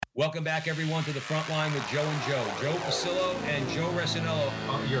Welcome back, everyone, to the front line with Joe and Joe. Joe Pasillo and Joe Resinello.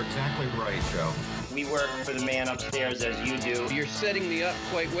 You're exactly right, Joe. We work for the man upstairs as you do. You're setting me up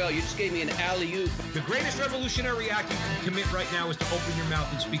quite well. You just gave me an alley-oop. The greatest revolutionary act you can commit right now is to open your mouth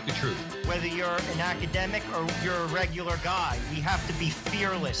and speak the truth. Whether you're an academic or you're a regular guy, we have to be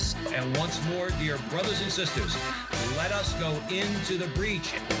fearless. And once more, dear brothers and sisters, let us go into the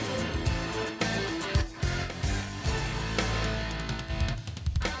breach.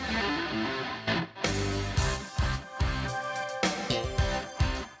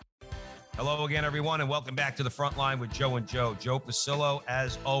 Hello again, everyone, and welcome back to the front line with Joe and Joe. Joe Pasillo,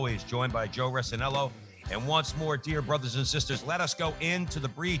 as always, joined by Joe Resinello. And once more, dear brothers and sisters, let us go into the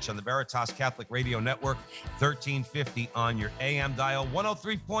breach on the Veritas Catholic Radio Network, 1350 on your AM dial,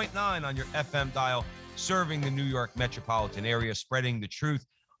 103.9 on your FM dial, serving the New York metropolitan area, spreading the truth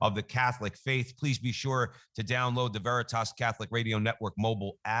of the Catholic faith. Please be sure to download the Veritas Catholic Radio Network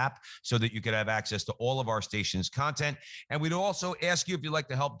mobile app so that you can have access to all of our station's content. And we'd also ask you if you'd like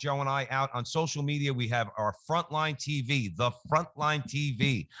to help Joe and I out on social media. We have our Frontline TV, the Frontline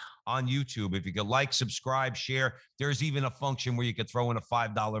TV on YouTube. If you could like, subscribe, share, there's even a function where you could throw in a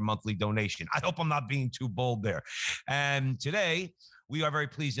 $5 monthly donation. I hope I'm not being too bold there. And today, we are very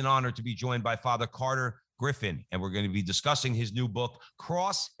pleased and honored to be joined by Father Carter Griffin, and we're going to be discussing his new book,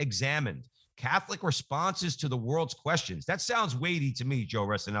 Cross-Examined, Catholic Responses to the World's Questions. That sounds weighty to me, Joe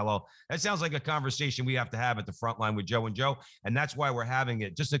Resinello. That sounds like a conversation we have to have at the front line with Joe and Joe, and that's why we're having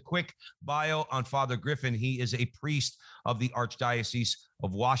it. Just a quick bio on Father Griffin. He is a priest of the Archdiocese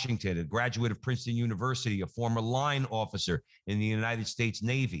of Washington, a graduate of Princeton University, a former line officer in the United States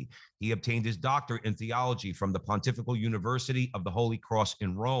Navy. He obtained his doctorate in theology from the Pontifical University of the Holy Cross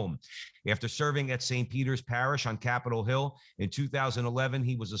in Rome. After serving at St. Peter's Parish on Capitol Hill in 2011,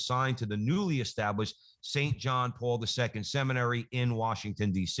 he was assigned to the newly established St. John Paul II Seminary in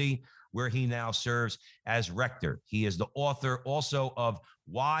Washington, D.C., where he now serves as rector. He is the author also of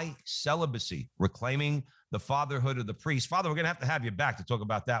Why Celibacy? Reclaiming the Fatherhood of the Priest. Father, we're going to have you back to talk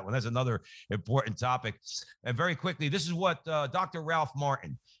about that one. That's another important topic. And very quickly, this is what Dr. Ralph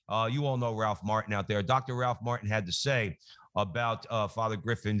Martin, you all know Ralph Martin out there, Dr. Ralph Martin had to say about Father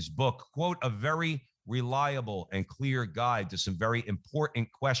Griffin's book, quote, a very reliable and clear guide to some very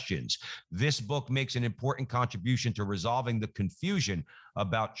important questions. This book makes an important contribution to resolving the confusion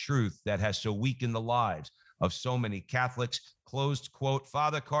about truth that has so weakened the lives of so many Catholics. Closed quote.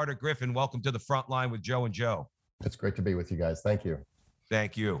 Father Carter Griffin, welcome to the front line with Joe and Joe. It's great to be with you guys. Thank you.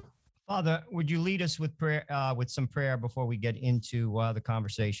 Thank you. Father, would you lead us with prayer, with some prayer before we get into the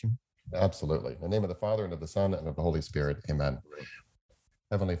conversation? Absolutely. In the name of the Father, and of the Son, and of the Holy Spirit. Amen.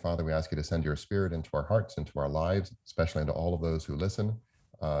 Heavenly Father, we ask you to send your Spirit into our hearts, into our lives, especially into all of those who listen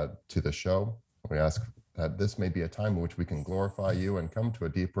to the show. We ask that this may be a time in which we can glorify you and come to a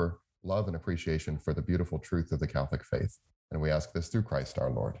deeper love and appreciation for the beautiful truth of the Catholic faith. And we ask this through Christ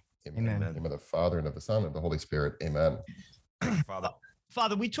our Lord. Amen. In the name of the Father, and of the Son, and of the Holy Spirit. Amen.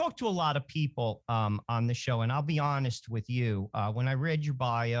 Father, we talked to a lot of people on the show, and I'll be honest with you. When I read your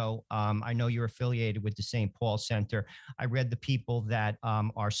bio, I know you're affiliated with the St. Paul Center. I read the people that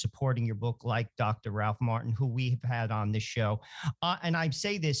are supporting your book, like Dr. Ralph Martin, who we have had on this show. And I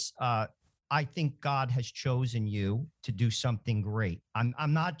say this, I think God has chosen you to do something great.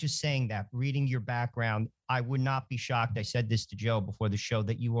 I'm not just saying that. Reading your background, I would not be shocked. I said this to Joe before the show,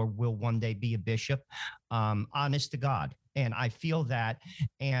 that you will one day be a bishop. Honest to God. And I feel that,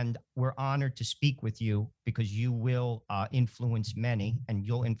 and we're honored to speak with you because you will influence many and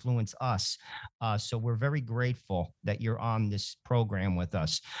you'll influence us. So we're very grateful that you're on this program with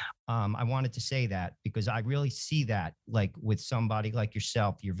us. I wanted to say that because I really see that, like with somebody like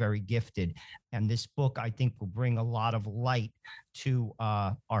yourself, you're very gifted. And this book, I think, will bring a lot of light to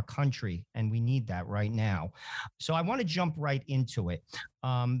our country, and we need that right now. So I want to jump right into it.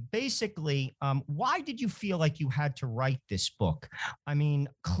 Basically, why did you feel like you had to write this book? I mean,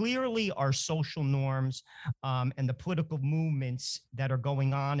 clearly our social norms and the political movements that are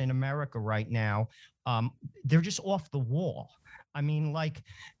going on in America right now, they're just off the wall. I mean, like,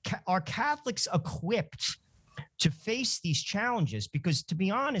 are Catholics equipped to face these challenges? Because to be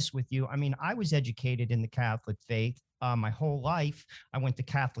honest with you, I mean, I was educated in the Catholic faith my whole life. I went to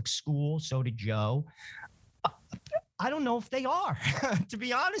Catholic school, so did Joe. I don't know if they are, to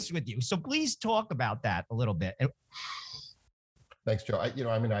be honest with you. So please talk about that a little bit. Thanks, Joe. I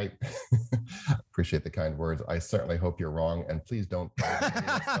appreciate the kind words. I certainly hope you're wrong, and please don't tell me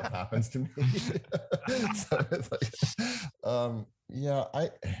that stuff happens to me. So it's like,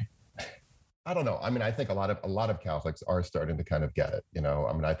 I don't know. I mean, I think a lot of Catholics are starting to kind of get it.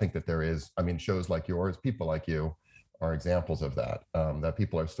 I mean, I think that there is. I mean, shows like yours, people like you, are examples of that. That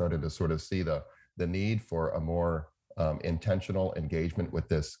people are starting to sort of see the need for a more intentional engagement with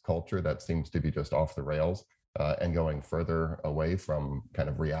this culture that seems to be just off the rails, and going further away from kind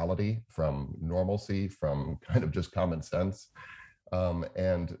of reality, from normalcy, from kind of just common sense.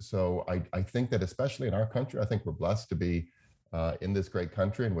 And so I think that especially in our country, I think we're blessed to be in this great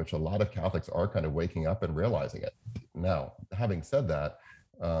country in which a lot of Catholics are kind of waking up and realizing it. Now, having said that,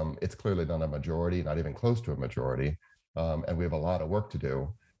 it's clearly not a majority, not even close to a majority. And we have a lot of work to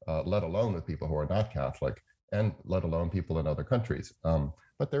do, let alone with people who are not Catholic, and let alone people in other countries.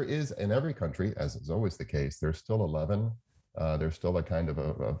 But there is, in every country, as is always the case, there's still 11. There's still a kind of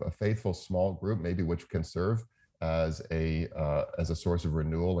a faithful small group, maybe, which can serve as a source of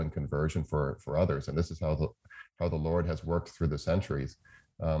renewal and conversion for others. And this is how the Lord has worked through the centuries.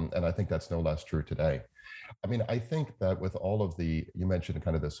 And I think that's no less true today. I mean, I think that with all of you mentioned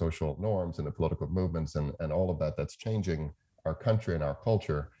kind of the social norms and the political movements and all of that that's changing our country and our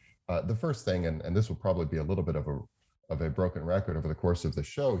culture, the first thing, and this will probably be a little bit of a broken record over the course of the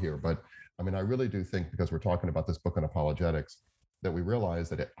show here, but I mean, I really do think, because we're talking about this book on apologetics, that we realize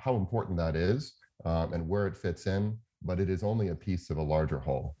that how important that is, and where it fits in, but it is only a piece of a larger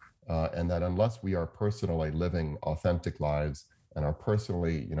whole. And that unless we are personally living authentic lives and are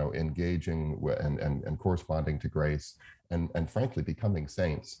personally, engaging and corresponding to grace and frankly becoming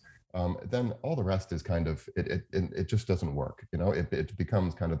saints, then all the rest is kind of, it just doesn't work. It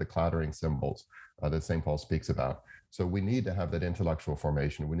becomes kind of the clattering cymbals that St. Paul speaks about. So we need to have that intellectual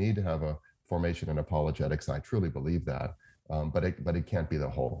formation. We need to have a formation in apologetics. And I truly believe that, but it can't be the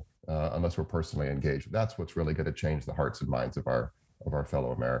whole unless we're personally engaged. That's what's really going to change the hearts and minds of our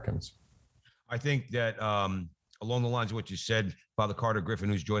fellow Americans. I think that along the lines of what you said, Father Carter Griffin,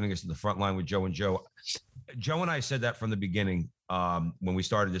 who's joining us in the front line with Joe and Joe. Joe and I said that from the beginning when we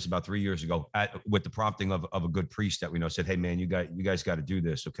started this about 3 years ago, with the prompting of a good priest that we know, said, "Hey, man, you guys got to do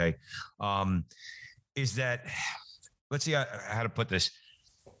this, okay?" Is that, let's see how to put this.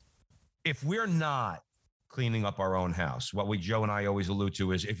 If we're not cleaning up our own house, what Joe and I always allude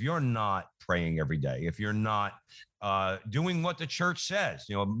to is, if you're not praying every day, if you're not doing what the church says,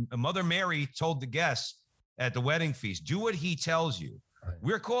 Mother Mary told the guests at the wedding feast, do what he tells you. Right.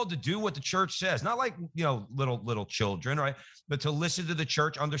 We're called to do what the church says, not like, little children, right? But to listen to the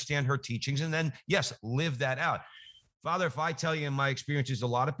church, understand her teachings, and then, yes, live that out. Father, if I tell you in my experiences, a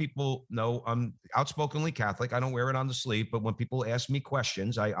lot of people know I'm outspokenly Catholic. I don't wear it on the sleeve, but when people ask me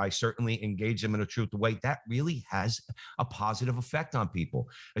questions, I certainly engage them in a truthful way. That really has a positive effect on people,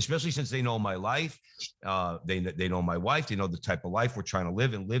 especially since they know my life. They know my wife. They know the type of life we're trying to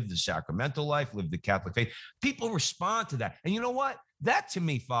live, and live the sacramental life, live the Catholic faith. People respond to that. And you know what? That, to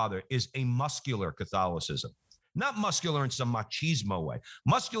me, Father, is a muscular Catholicism. Not muscular in some machismo way,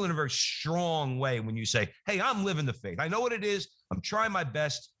 muscular in a very strong way. When you say, "Hey, I'm living the faith. I know what it is. I'm trying my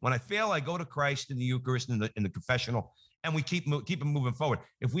best. When I fail, I go to Christ in the Eucharist, in the confessional, and we keep it moving forward."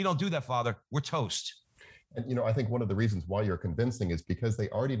 If we don't do that, Father, we're toast. And, I think one of the reasons why you're convincing is because they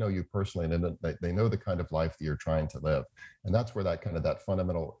already know you personally, and they know the kind of life that you're trying to live. And that's where that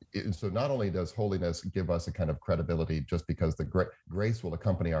fundamental, so not only does holiness give us a kind of credibility just because the grace will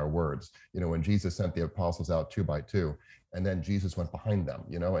accompany our words. When Jesus sent the apostles out 2 by 2, and then Jesus went behind them,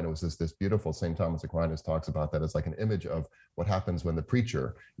 and it was this beautiful, St. Thomas Aquinas talks about that as like an image of what happens when the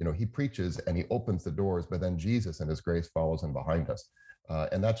preacher, he preaches and he opens the doors, but then Jesus and his grace follows in behind us.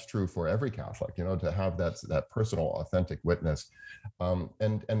 And that's true for every Catholic, to have that personal, authentic witness,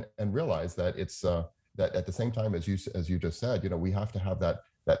 and realize that it's that at the same time, as you just said, we have to have that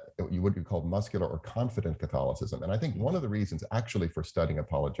what you call muscular or confident Catholicism. And I think one of the reasons actually for studying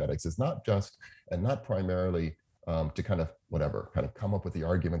apologetics is not just and not primarily to kind of come up with the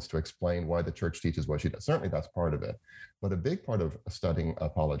arguments to explain why the church teaches what she does. Certainly that's part of it. But a big part of studying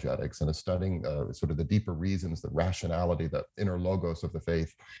apologetics and studying sort of the deeper reasons, the rationality, the inner logos of the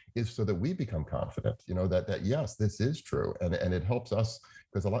faith, is so that we become confident, that yes, this is true. And it helps us,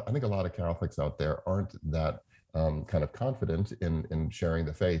 because I think a lot of Catholics out there aren't that kind of confident in sharing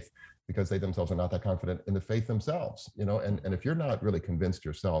the faith, because they themselves are not that confident in the faith themselves, and if you're not really convinced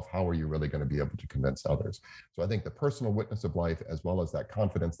yourself, how are you really going to be able to convince others? So I think the personal witness of life, as well as that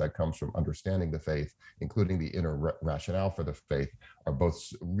confidence that comes from understanding the faith, including the inner rationale for the faith, are both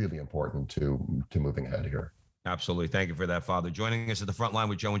really important to moving ahead here. Absolutely. Thank you for that, Father. Joining us at the front line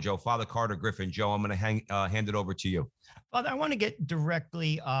with Joe and Joe, Father Carter Griffin. Joe, I'm going to hand it over to you. Father, I want to get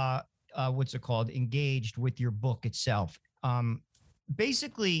directly, engaged with your book itself.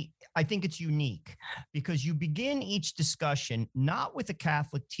 Basically, I think it's unique because you begin each discussion not with a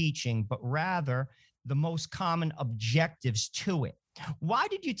Catholic teaching, but rather the most common objectives to it. Why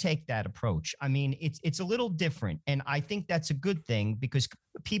did you take that approach? I mean, it's a little different, and I think that's a good thing because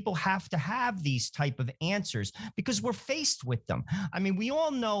people have to have these type of answers because we're faced with them. I mean, we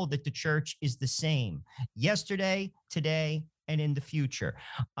all know that the church is the same yesterday, today, and in the future.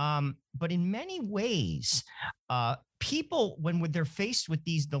 But in many ways, people, when they're faced with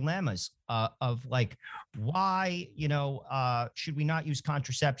these dilemmas of like, why, should we not use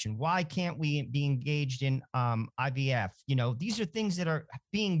contraception? Why can't we be engaged in IVF? These are things that are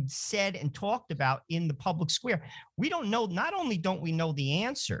being said and talked about in the public square. We don't know, not only don't we know the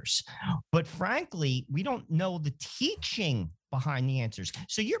answers, but frankly, we don't know the teaching behind the answers.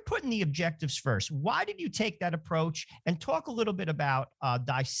 So you're putting the objectives first. Why did you take that approach? And talk a little bit about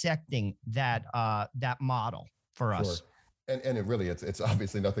dissecting that model for us. Sure. And it really, it's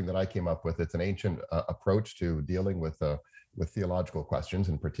obviously nothing that I came up with. It's an ancient approach to dealing with theological questions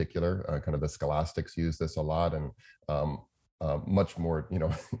in particular. Kind of the scholastics use this a lot, and much more,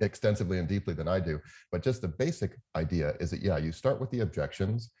 extensively and deeply than I do. But just the basic idea is that, you start with the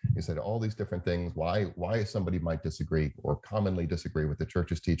objections. You said all these different things, why somebody might disagree or commonly disagree with the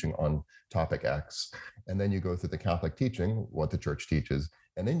church's teaching on topic X. And then you go through the Catholic teaching, what the church teaches,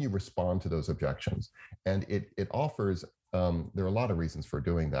 and then you respond to those objections. And it offers, there are a lot of reasons for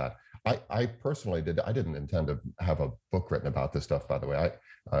doing that. I personally didn't intend to have a book written about this stuff, by the way.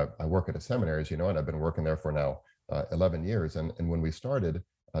 I work at a seminary, as you know, and I've been working there for now 11 years. And when we started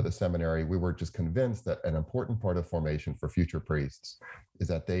the seminary, we were just convinced that an important part of formation for future priests is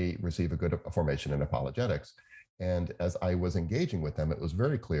that they receive a good formation in apologetics. And as I was engaging with them, it was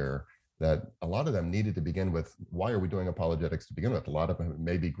very clear that a lot of them needed to begin with, why are we doing apologetics to begin with? A lot of them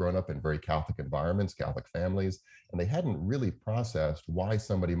maybe grown up in very Catholic environments, Catholic families, and they hadn't really processed why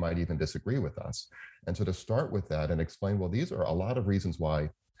somebody might even disagree with us. And so to start with that and explain, well, these are a lot of reasons why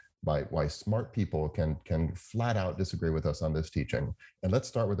smart people can flat out disagree with us on this teaching. And let's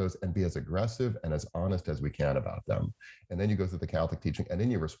start with those and be as aggressive and as honest as we can about them. And then you go through the Catholic teaching and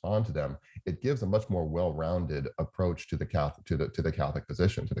then you respond to them. It gives a much more well-rounded approach to the Catholic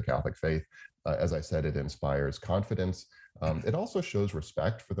position, to the Catholic faith. As I said, it inspires confidence. It also shows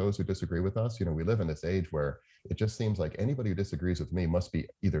respect for those who disagree with us. We live in this age where it just seems like anybody who disagrees with me must be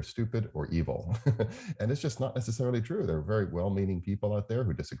either stupid or evil. And it's just not necessarily true. There are very well-meaning people out there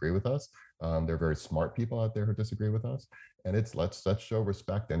who disagree with us. There are very smart people out there who disagree with us. And let's show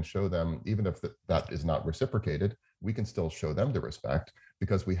respect and show them, even if that is not reciprocated, we can still show them the respect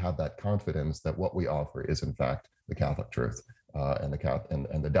because we have that confidence that what we offer is in fact the Catholic truth. And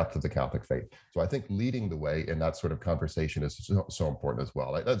the depth of the Catholic faith. So I think leading the way in that sort of conversation is so important as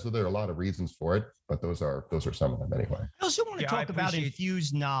well. So there are a lot of reasons for it, but those are some of them anyway. I also want to talk about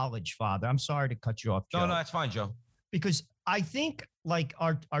infused knowledge, Father. I'm sorry to cut you off, Joe. No, that's fine, Joe. Because I think like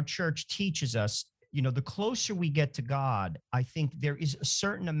our church teaches us, the closer we get to God, I think there is a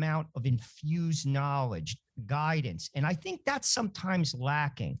certain amount of infused knowledge, guidance. And I think that's sometimes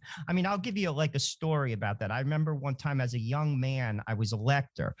lacking. I mean, I'll give you a story about that. I remember one time as a young man, I was a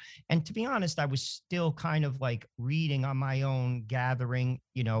lector. And to be honest, I was still kind of like reading on my own, gathering,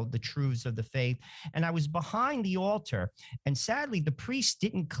 the truths of the faith. And I was behind the altar. And sadly, the priest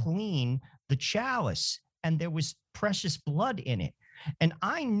didn't clean the chalice and there was precious blood in it. And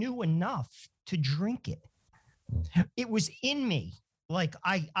I knew enough to drink it. It was in me. Like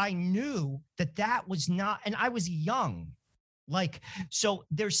I knew that was not, and I was young. So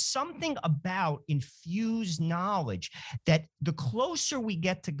there's something about infused knowledge that the closer we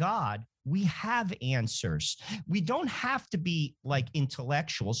get to God, we have answers. We don't have to be like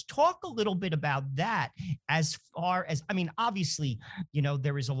intellectuals. Talk a little bit about that as far as, obviously,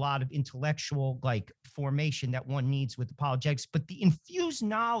 there is a lot of intellectual formation that one needs with apologetics, but the infused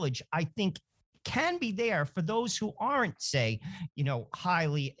knowledge, I think, can be there for those who aren't, say,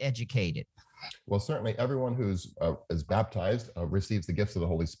 highly educated. Well, certainly everyone who's is baptized receives the gifts of the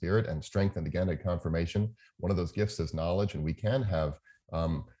Holy Spirit and strengthened again at confirmation. One of those gifts is knowledge, and we can have,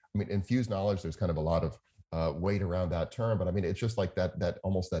 infused knowledge. There's kind of a lot of weight around that term, but it's just like that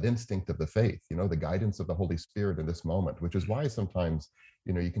almost that instinct of the faith, the guidance of the Holy Spirit in this moment, which is why sometimes,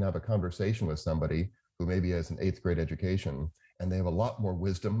 you can have a conversation with somebody who maybe has an 8th grade education, and they have a lot more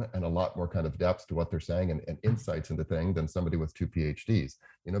wisdom and a lot more kind of depth to what they're saying and insights into things than somebody with 2 PhDs,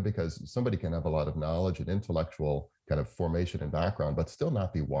 because somebody can have a lot of knowledge and intellectual kind of formation and background, but still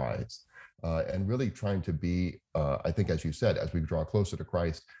not be wise. And really trying to be, I think, as you said, as we draw closer to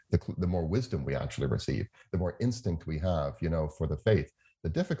Christ, the more wisdom we actually receive, the more instinct we have, for the faith. The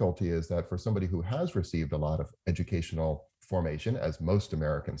difficulty is that for somebody who has received a lot of educational formation, as most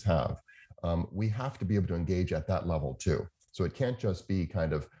Americans have, we have to be able to engage at that level too. So it can't just be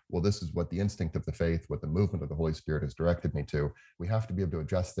kind of, well, this is what the instinct of the faith, what the movement of the Holy Spirit has directed me to. We have to be able to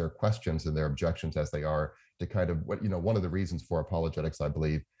address their questions and their objections as they are, to kind of what, one of the reasons for apologetics, I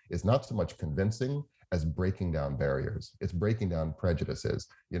believe, is not so much convincing as breaking down barriers. It's breaking down prejudices.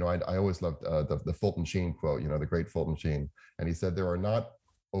 I always loved the Fulton Sheen quote, the great Fulton Sheen. And he said, there are not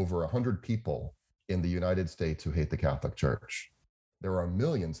over 100 people in the United States who hate the Catholic Church. There are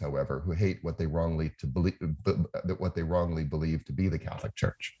millions, however, who hate what they wrongly believe to be the Catholic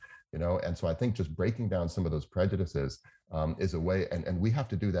Church. And so I think just breaking down some of those prejudices is a way, and we have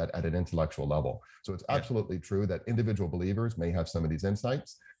to do that at an intellectual level. So it's absolutely true that individual believers may have some of these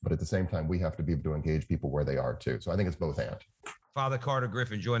insights, but at the same time, we have to be able to engage people where they are too. So I think it's both and. Father Carter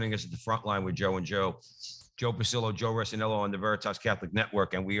Griffin joining us at the front line with Joe and Joe. Joe Pasillo, Joe Resinello on the Veritas Catholic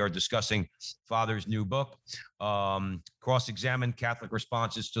Network, and we are discussing Father's new book, Cross-Examine Catholic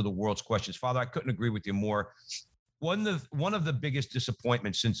Responses to the World's Questions. Father, I couldn't agree with you more. One of the biggest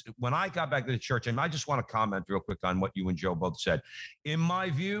disappointments since when I got back to the church, and I just want to comment real quick on what you and Joe both said. In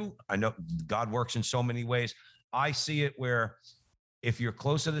my view, I know God works in so many ways. I see it where if you're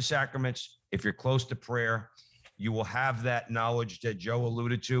close to the sacraments, if you're close to prayer, you will have that knowledge that Joe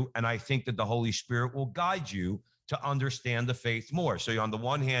alluded to. And I think that the Holy Spirit will guide you to understand the faith more. So on the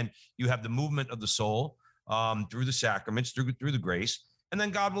one hand, you have the movement of the soul through the sacraments, through the grace. And then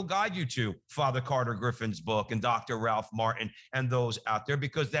God will guide you to Father Carter Griffin's book and Dr. Ralph Martin and those out there,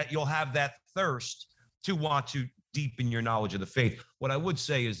 because that you'll have that thirst to want to deepen your knowledge of the faith. What I would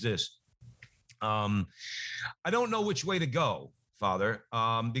say is this. I don't know which way to go, Father,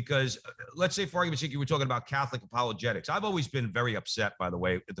 because let's say, for argument's sake, you were talking about Catholic apologetics. I've always been very upset, by the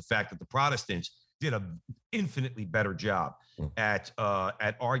way, at the fact that the Protestants did an infinitely better job at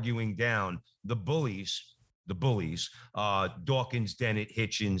arguing down the bullies, Dawkins, Dennett,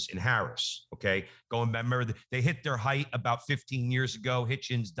 Hitchens, and Harris. Okay, going back, remember they hit their height about 15 years ago.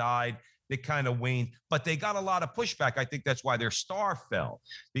 Hitchens died. They kind of waned, but they got a lot of pushback. I think that's why their star fell,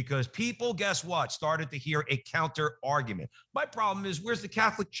 because people, guess what, started to hear a counter argument. My problem is, where's the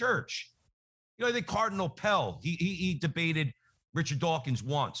Catholic Church? I think Cardinal Pell, he debated Richard Dawkins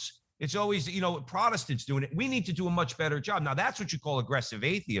once. It's always, Protestants doing it. We need to do a much better job. Now, that's what you call aggressive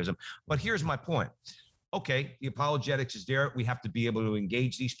atheism. But here's my point. Okay, the apologetics is there. We have to be able to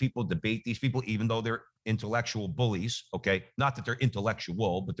engage these people, debate these people, even though they're intellectual bullies. Okay, not that they're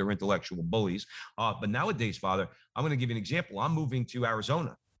intellectual, but they're intellectual bullies. But nowadays, Father, I'm going to give you an example. I'm moving to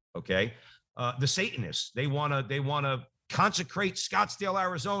Arizona. Okay, the Satanists, they want to consecrate Scottsdale,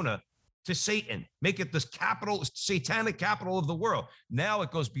 Arizona, to Satan, make it this satanic capital of the world. Now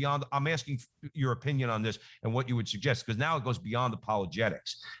it goes beyond. I'm asking your opinion on this and what you would suggest, because now it goes beyond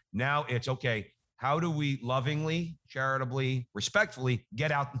apologetics. Now it's okay. How do we lovingly, charitably, respectfully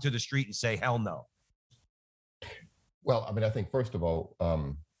get out into the street and say, hell no? Well, I think, first of all,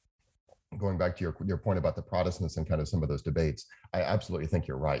 going back to your point about the Protestants and kind of some of those debates, I absolutely think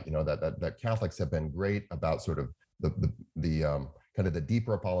you're right. That Catholics have been great about sort of the kind of the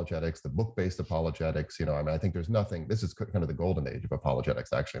deeper apologetics, the book-based apologetics. I think there's nothing, this is kind of the golden age of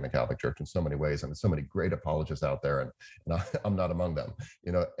apologetics, actually, in the Catholic Church in so many ways. And there's so many great apologists out there, and I'm not among them,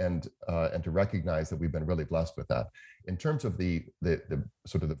 and to recognize that we've been really blessed with that. In terms of the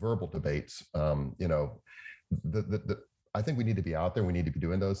sort of the verbal debates, I think we need to be out there. We need to be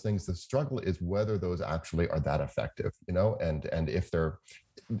doing those things. The struggle is whether those actually are that effective, and if they're,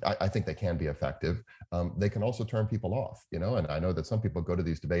 I think they can be effective. They can also turn people off, and I know that some people go to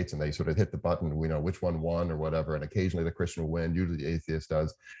these debates and they sort of hit the button, which one won or whatever, and occasionally the Christian will win, usually the atheist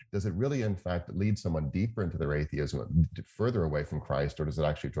does. Does it really, in fact, lead someone deeper into their atheism, further away from Christ, or does it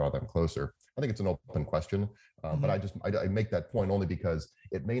actually draw them closer? I think it's an open question, but I make that point only because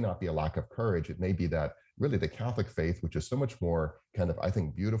it may not be a lack of courage. It may be that really the Catholic faith, which is so much more kind of, I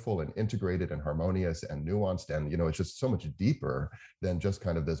think, beautiful and integrated and harmonious and nuanced, and it's just so much deeper than just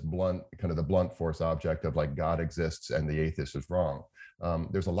kind of this blunt, kind of the blunt force object of like God exists and the atheist is wrong.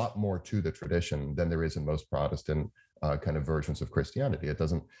 There's a lot more to the tradition than there is in most Protestant kind of versions of Christianity. It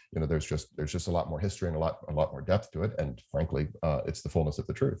doesn't, there's just a lot more history and a lot more depth to it, and frankly, it's the fullness of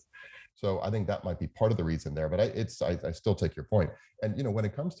the truth. So I think that might be part of the reason there, but I still take your point. And, when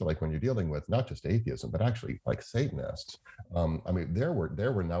it comes to like when you're dealing with not just atheism, but actually like Satanists, now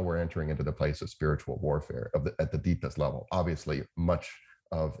we're entering into the place of spiritual warfare at the deepest level. Obviously, much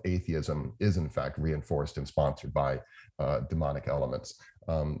of atheism is in fact reinforced and sponsored by demonic elements.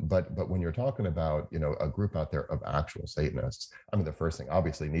 But when you're talking about, a group out there of actual Satanists, the first thing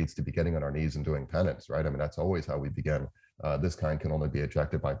obviously needs to be getting on our knees and doing penance, right? That's always how we begin. This kind can only be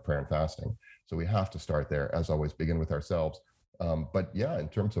ejected by prayer and fasting. So we have to start there, as always, begin with ourselves. But yeah, in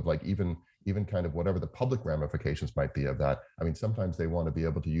terms of like even kind of whatever the public ramifications might be of that. I mean, sometimes they want to be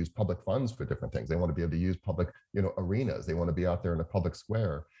able to use public funds for different things. They want to be able to use public, arenas. They want to be out there in a public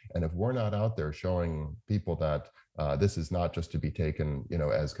square. And if we're not out there showing people that this is not just to be taken,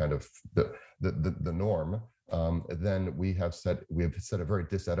 as kind of the norm, then we have set a very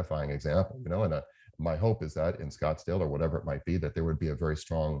disedifying example, and my hope is that in Scottsdale or whatever it might be, that there would be a very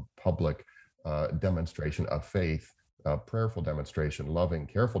strong public demonstration of faith, prayerful demonstration, loving,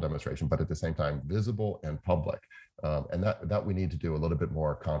 careful demonstration, but at the same time visible and public, and that we need to do a little bit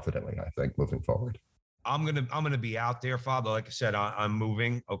more confidently, I think, moving forward. I'm gonna be out there, Father. Like I said, I'm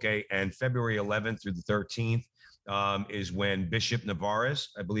moving. Okay, and February 11th through the 13th is when Bishop Navarez,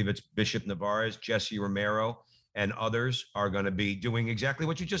 I believe it's Bishop Navarez, Jesse Romero, and others are going to be doing exactly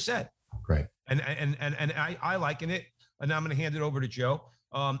what you just said. Great. And I liken it, and I'm going to hand it over to Joe.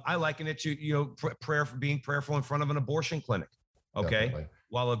 I liken it to prayer for being prayerful in front of an abortion clinic. Okay. Definitely.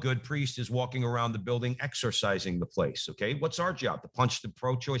 While a good priest is walking around the building, exorcising the place. Okay. What's our job? To punch the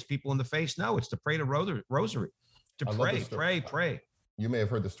pro-choice people in the face? No, it's to pray the rosary, to pray. You may have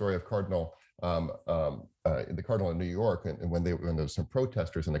heard the story of Cardinal, the Cardinal in New York, and when there was some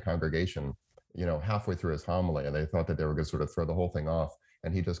protesters in the congregation, halfway through his homily, and they thought that they were going to sort of throw the whole thing off.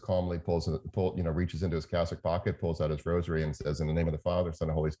 And he just calmly reaches into his cassock pocket, pulls out his rosary and says, in the name of the Father, Son,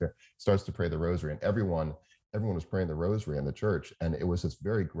 and Holy Spirit, starts to pray the rosary. And everyone was praying the rosary in the church. And it was this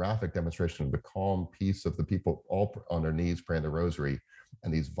very graphic demonstration of the calm peace of the people all on their knees praying the rosary,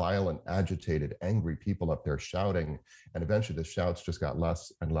 and these violent, agitated, angry people up there shouting. And eventually the shouts just got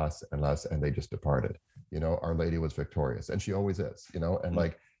less and less and less, and they just departed. Our Lady was victorious, and she always is, and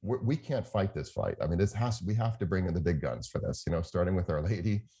like, we can't fight this fight. I mean, we have to bring in the big guns for this, starting with Our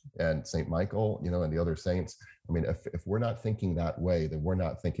Lady and St. Michael, and the other saints. I mean, if we're not thinking that way, then we're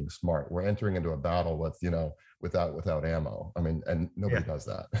not thinking smart. We're entering into a battle with, without ammo. I mean, and nobody does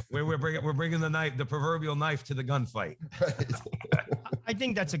that. We're bringing the proverbial knife to the gunfight. I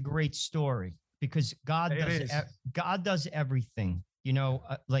think that's a great story, because God does everything.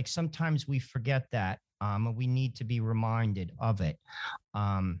 Like sometimes we forget that. We need to be reminded of it.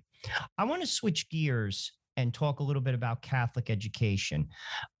 I want to switch gears and talk a little bit about Catholic education.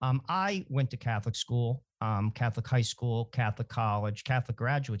 I went to Catholic school, Catholic high school, Catholic college, Catholic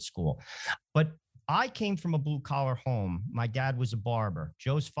graduate school, but I came from a blue collar home. My dad was a barber.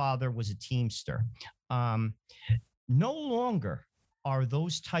 Joe's father was a teamster. No longer are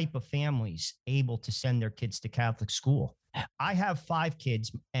those type of families able to send their kids to Catholic school. I have 5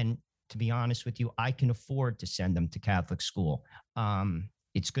 kids, and to be honest with you, I can afford to send them to Catholic school.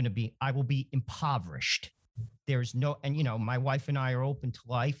 I will be impoverished. There's no, and my wife and I are open to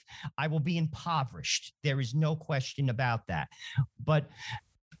life. I will be impoverished. There is no question about that. But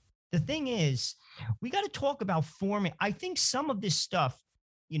the thing is, we got to talk about forming. I think some of this stuff,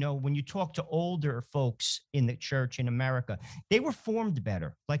 when you talk to older folks in the church in America, they were formed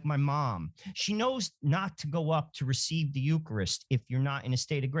better. Like my mom, she knows not to go up to receive the Eucharist if you're not in a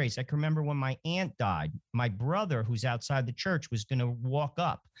state of grace. I can remember when my aunt died, my brother, who's outside the church, was going to walk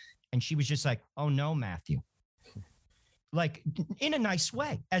up, and she was just like, "Oh no, Matthew." Like in a nice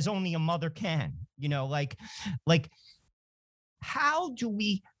way, as only a mother can, like how do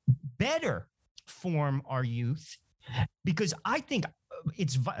we better form our youth? Because I think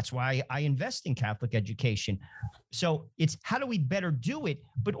that's why I invest in Catholic education. So it's how do we better do it,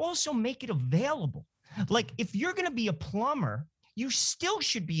 but also make it available. Like if you're going to be a plumber, you still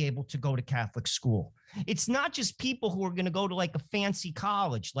should be able to go to Catholic school. It's not just people who are going to go to like a fancy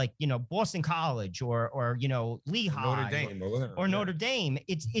college, like, Boston College or Lehigh Notre Dame or Notre Dame.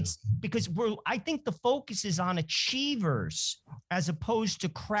 It's because I think the focus is on achievers as opposed to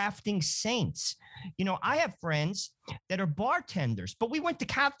crafting saints. I have friends that are bartenders, but we went to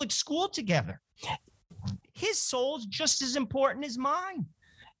Catholic school together. His soul's just as important as mine.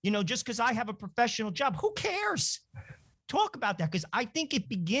 Just because I have a professional job, who cares? Talk about that, because I think it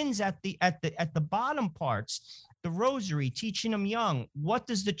begins at the bottom parts, the rosary, teaching them young. What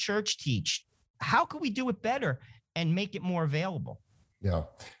does the church teach? How can we do it better and make it more available? Yeah,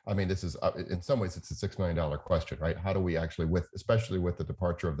 I mean, this is in some ways it's a $6 million question, right? How do we actually, especially with the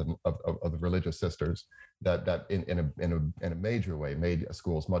departure of the religious sisters, that in a major way made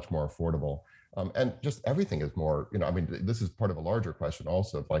schools much more affordable. And just everything is more, I mean, this is part of a larger question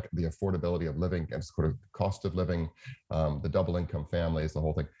also of like the affordability of living and sort of cost of living, the double income families, the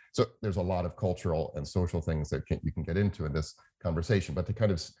whole thing. So there's a lot of cultural and social things that you can get into in this conversation, but to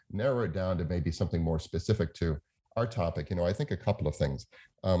kind of narrow it down to maybe something more specific to our topic, I think a couple of things.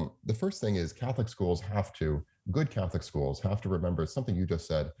 The first thing is good Catholic schools have to remember something you just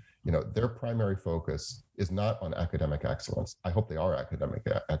said. their primary focus is not on academic excellence. I hope they are academic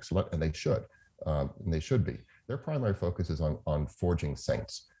excellent, and they should. And they should be. Their primary focus is on forging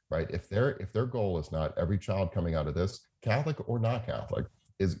saints, right? If their goal is not every child coming out of this, Catholic or not Catholic,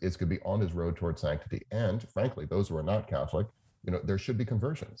 is going to be on his road towards sanctity. And frankly, those who are not Catholic, there should be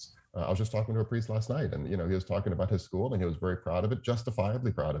conversions. I was just talking to a priest last night, and he was talking about his school, and he was very proud of it,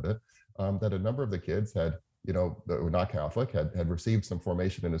 justifiably proud of it, that a number of the kids had, that were not Catholic, had received some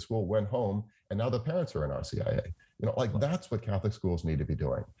formation in his school, went home, and now the parents are in RCIA. That's what Catholic schools need to be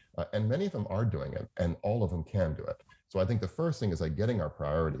doing. And many of them are doing it, and all of them can do it. So I think the first thing is getting our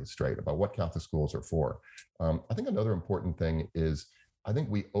priorities straight about what Catholic schools are for. I think another important thing is I think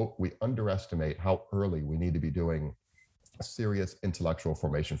we underestimate how early we need to be doing serious intellectual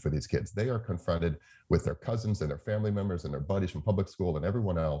formation for these kids. They are confronted with their cousins and their family members and their buddies from public school and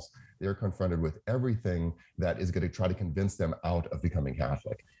everyone else. They are confronted with everything that is going to try to convince them out of becoming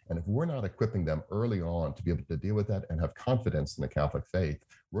Catholic. And if we're not equipping them early on to be able to deal with that and have confidence in the Catholic faith,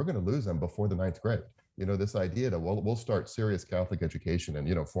 we're going to lose them before the ninth grade. This idea that we'll start serious Catholic education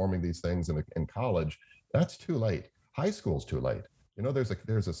and forming these things in college, that's too late. High school's too late. There's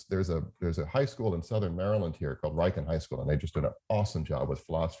a high school in Southern Maryland here called Riken High School, and they just did an awesome job with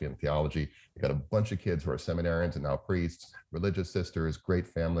philosophy and theology. They got a bunch of kids who are seminarians and now priests, religious sisters, great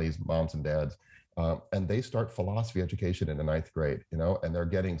families, moms and dads, and they start philosophy education in the ninth grade. And they're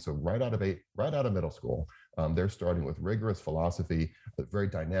getting right out of middle school, they're starting with rigorous philosophy, a very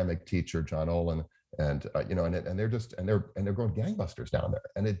dynamic teacher, John Olin. And they're going gangbusters down there.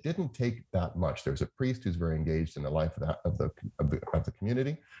 And it didn't take that much. There's a priest who's very engaged in the life of the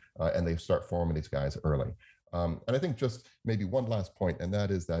community, and they start forming these guys early. And I think just maybe one last point, and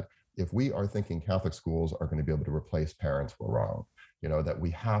that is that if we are thinking Catholic schools are going to be able to replace parents, we're wrong. That we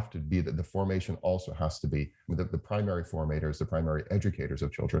have to be, that the formation also has to be, the primary formators, the primary educators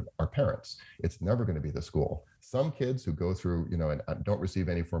of children are parents. It's never going to be the school. Some kids who go through, and don't receive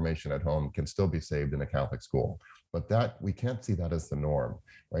any formation at home can still be saved in a Catholic school, but that we can't see that as the norm,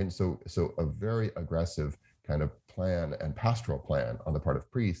 right? And so a very aggressive kind of plan and pastoral plan on the part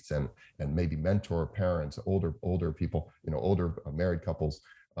of priests and maybe mentor parents, older people, older married couples,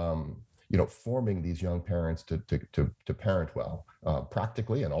 forming these young parents to parent well,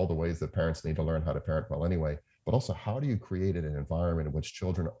 practically, and all the ways that parents need to learn how to parent well anyway. But also, how do you create an environment in which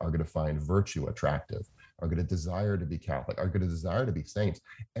children are going to find virtue attractive, are going to desire to be Catholic, are going to desire to be saints,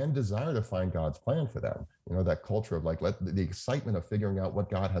 and desire to find God's plan for them? That culture of the excitement of figuring out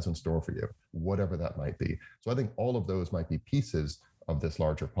what God has in store for you, whatever that might be. So I think all of those might be pieces of this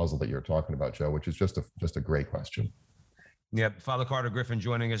larger puzzle that you're talking about, Joe, which is just a great question. Yeah, Father Carter Griffin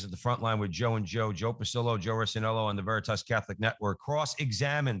joining us at the front line with Joe and Joe Pasillo, Joe Rossinello on the Veritas Catholic Network.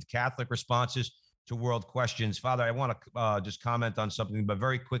 Cross-examined Catholic responses to world questions. Father, I want to just comment on something, but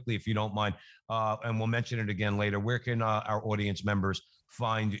very quickly, if you don't mind, and we'll mention it again later. Where can our audience members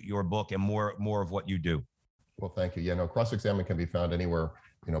find your book and more of what you do? Well, thank you. Cross-examine can be found anywhere.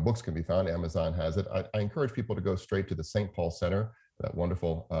 Books can be found. Amazon has it. I encourage people to go straight to the St. Paul Center, that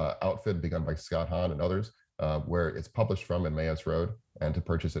wonderful outfit begun by Scott Hahn and others, where it's published from in Emmaus Road, and to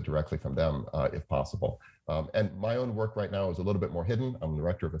purchase it directly from them if possible. And my own work right now is a little bit more hidden. I'm the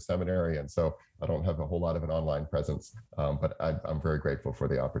rector of a seminary, and so I don't have a whole lot of an online presence, but I'm very grateful for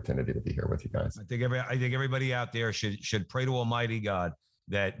the opportunity to be here with you guys. I think everybody out there should pray to Almighty God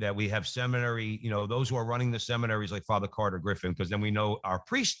that we have seminary, those who are running the seminaries like Father Carter Griffin, because then we know our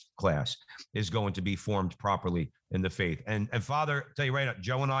priest class is going to be formed properly in the faith. And Father, tell you right now,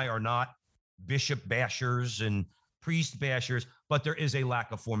 Joe and I are not bishop bashers and priest bashers, but there is a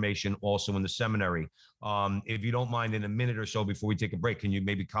lack of formation also in the seminary. If you don't mind, in a minute or so before we take a break, can you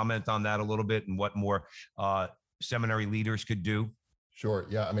maybe comment on that a little bit and what more seminary leaders could do? Sure.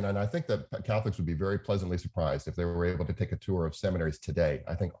 Yeah. And I think that Catholics would be very pleasantly surprised if they were able to take a tour of seminaries today.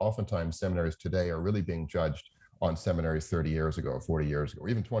 I think oftentimes seminaries today are really being judged on seminaries 30 years ago, 40 years ago, or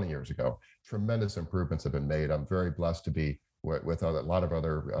even 20 years ago. Tremendous improvements have been made. I'm very blessed to be with a lot of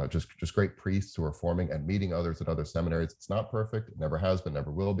other just great priests who are forming and meeting others at other seminaries. It's not perfect. It never has been,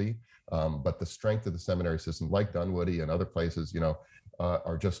 never will be. But the strength of the seminary system, like Dunwoody and other places,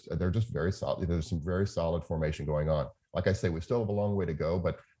 they're just very solid. There's some very solid formation going on. Like I say, we still have a long way to go,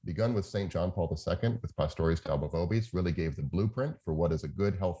 but begun with St. John Paul II with Pastoris Talbo Vobis really gave the blueprint for what is a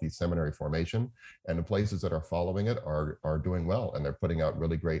good, healthy seminary formation. And the places that are following it are doing well, and they're putting out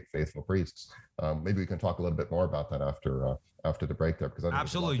really great, faithful priests. Maybe we can talk a little bit more about that after the break there. Because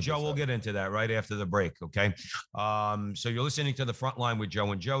absolutely, Joe, we'll get into that right after the break, okay? So you're listening to The Front Line with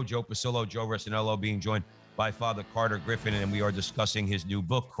Joe and Joe Pasillo, Joe Rossinello, being joined by Father Carter Griffin, and we are discussing his new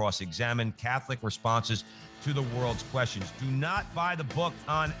book, Cross-Examine Catholic Responses to the World's Questions. Do not buy the book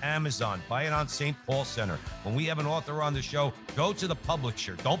on Amazon. Buy it on St. Paul Center. When we have an author on the show, go to the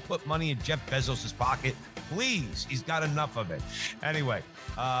publisher. Don't put money in Jeff Bezos' pocket. Please, he's got enough of it. Anyway,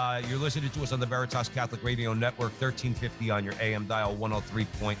 you're listening to us on the Veritas Catholic Radio Network, 1350 on your AM dial,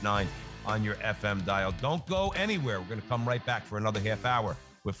 103.9 on your FM dial. Don't go anywhere. We're going to come right back for another half hour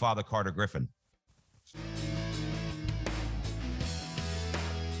with Father Carter Griffin.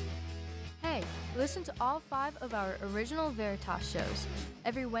 Hey, listen to all 5 of our original Veritas shows.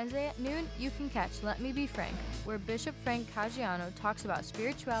 Every Wednesday at noon, you can catch Let Me Be Frank, where Bishop Frank Caggiano talks about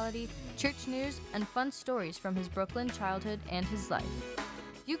spirituality, church news, and fun stories from his Brooklyn childhood and his life.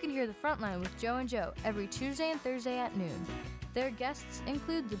 You can hear The Frontline with Joe and Joe every Tuesday and Thursday at noon. Their guests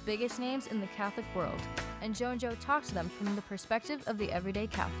include the biggest names in the Catholic world, and Joe and Joe talks to them from the perspective of the everyday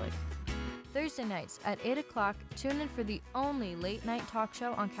Catholic. Thursday nights at 8 o'clock, tune in for the only late-night talk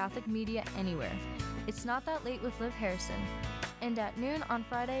show on Catholic media anywhere. It's Not That Late with Liv Harrison. And at noon on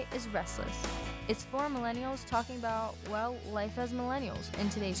Friday is Restless. It's 4 millennials talking about, well, life as millennials in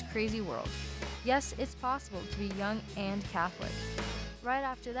today's crazy world. Yes, it's possible to be young and Catholic. Right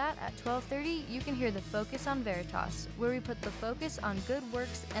after that, at 12:30, you can hear The Focus on Veritas, where we put the focus on good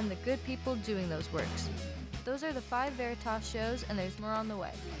works and the good people doing those works. Those are the 5 Veritas shows, and there's more on the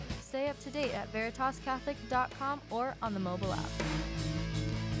way. Stay up to date at veritascatholic.com or on the mobile app.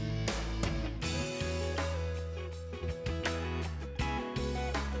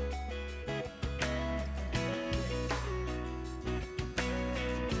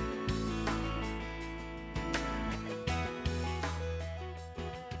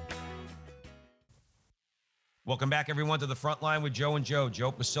 Welcome back, everyone, to the Frontline with Joe and Joe,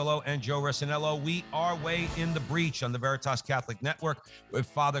 Joe Pasillo and Joe Resinello. We are way in the breach on the Veritas Catholic Network with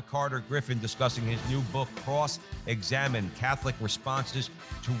Father Carter Griffin discussing his new book, Cross-Examine Catholic Responses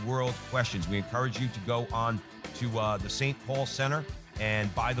to World Questions. We encourage you to go on to the St. Paul Center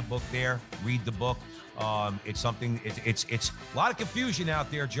and buy the book there, read the book. It's a lot of confusion out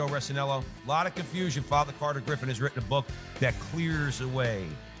there, Joe Resinello. A lot of confusion. Father Carter Griffin has written a book that clears away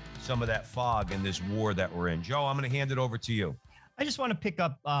some of that fog in this war that we're in. Joe, I'm going to hand it over to you. I just want to pick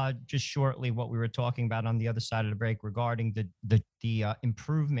up just shortly what we were talking about on the other side of the break regarding the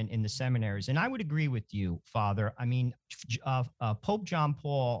improvement in the seminaries. And I would agree with you, Father. I mean, Pope John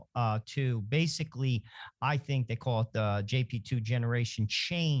Paul II, basically, I think they call it the JP2 generation,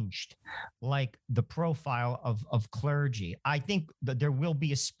 changed like the profile of clergy. I think that there will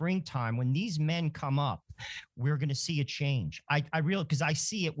be a springtime when these men come up, we're going to see a change. I really, because I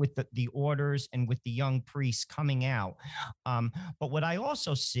see it with the orders and with the young priests coming out. But what I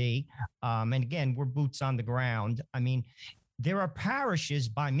also see, and again, we're boots on the ground. I mean, there are parishes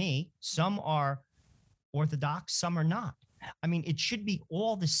by me, some are Orthodox, some are not. I mean, it should be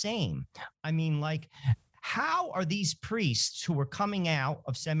all the same. I mean, like, how are these priests who are coming out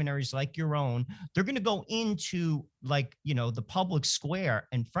of seminaries like your own, they're going to go into, like, you know, the public square.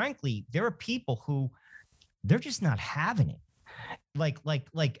 And frankly, there are people who they're just not having it. Like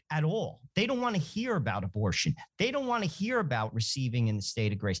at all. They don't want to hear about abortion. They don't want to hear about receiving in the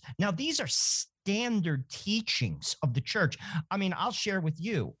state of grace. Now, these are standard teachings of the church. I mean, I'll share with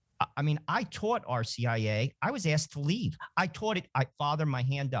you. I mean, I taught RCIA. I was asked to leave. I taught it. Father, my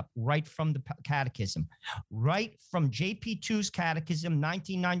hand up, right from the catechism, right from JP2's catechism,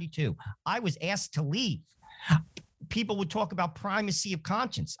 1992. I was asked to leave. People would talk about primacy of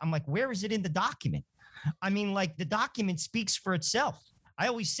conscience. I'm like, where is it in the document? I mean, like, the document speaks for itself. I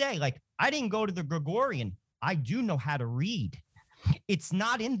always say, like, I didn't go to the Gregorian. I do know how to read. It's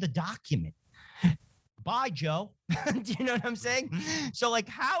not in the document. Bye, Joe. Do you know what I'm saying? So, like,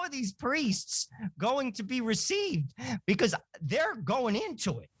 how are these priests going to be received? Because they're going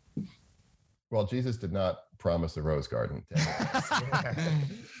into it. Well, Jesus did not promise a rose garden.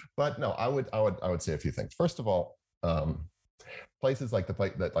 But no, I would say a few things. First of all, places like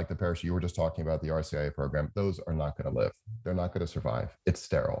the parish you were just talking about, the RCIA program, those are not going to live. They're not going to survive. It's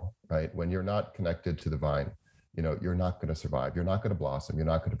sterile, right? When you're not connected to the vine, you know, you're not going to survive. You're not going to blossom. You're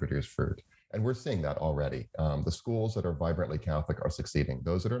not going to produce fruit. And we're seeing that already. The schools that are vibrantly Catholic are succeeding.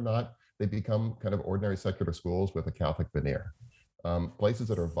 Those that are not, they become kind of ordinary secular schools with a Catholic veneer. Places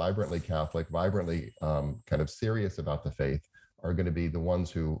that are vibrantly Catholic, vibrantly kind of serious about the faith, are going to be the ones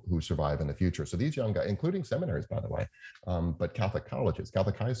who survive in the future. So these young guys, including seminaries, by the way, but Catholic colleges,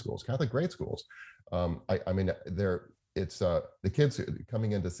 Catholic high schools, Catholic grade schools. I mean, the kids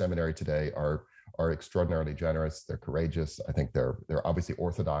coming into seminary today are are extraordinarily generous. They're courageous. I think they're obviously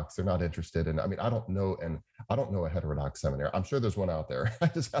Orthodox. They're not interested in, I mean, I don't know a heterodox seminary. I'm sure there's one out there. I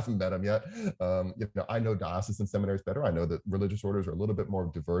just haven't met them yet. I know diocesan seminaries better. I know that religious orders are a little bit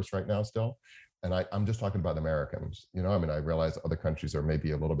more diverse right now still. And I'm just talking about Americans. I realize other countries are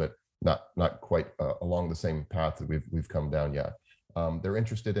maybe a little bit not quite along the same path that we've come down yet. They're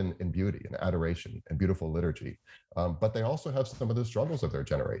interested in beauty and adoration and beautiful liturgy, but they also have some of the struggles of their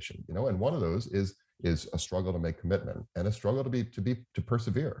generation. And one of those is a struggle to make commitment and a struggle to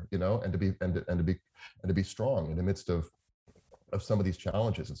persevere. And to be strong in the midst of some of these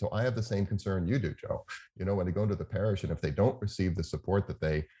challenges. And so I have the same concern you do, Joe. When they go into the parish, and if they don't receive the support that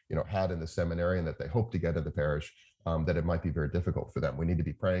they had in the seminary and that they hope to get in the parish, that it might be very difficult for them. We need to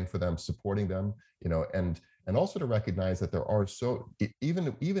be praying for them, supporting them, and also to recognize that there are even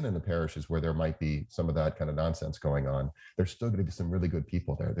in the parishes where there might be some of that kind of nonsense going on, there's still going to be some really good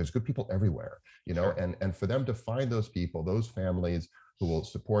people there. There's good people everywhere, sure. And for them to find those people, those families who will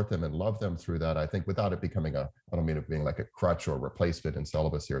support them and love them through that, I think, without it becoming I don't mean it being like a crutch or replacement in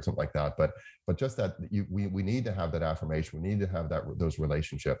celibacy or something like that, but just that we need to have that affirmation. We need to have those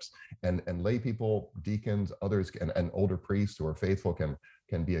relationships, and lay people, deacons, others, and older priests who are faithful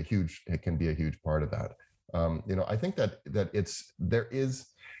can be a huge part of that. I think that there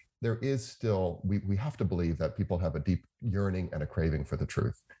is still, we have to believe that people have a deep yearning and a craving for the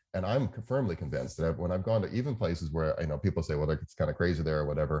truth. And I'm firmly convinced that when I've gone to even places where people say, well, it's kind of crazy there or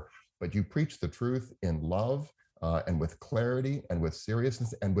whatever, but you preach the truth in love and with clarity and with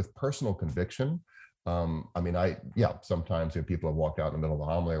seriousness and with personal conviction. Sometimes people have walked out in the middle of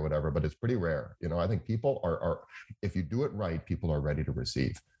the homily or whatever, but it's pretty rare. I think people are, if you do it right, people are ready to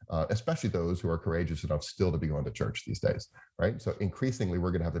receive. Especially those who are courageous enough still to be going to church these days, right? So increasingly,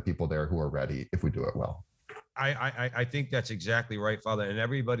 we're going to have the people there who are ready if we do it well. I think that's exactly right, Father. And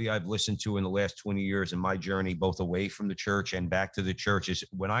everybody I've listened to in the last 20 years in my journey, both away from the church and back to the church, is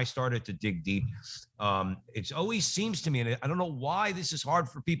when I started to dig deep, it always seems to me, and I don't know why this is hard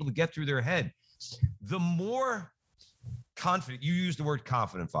for people to get through their head, the more confident, you use the word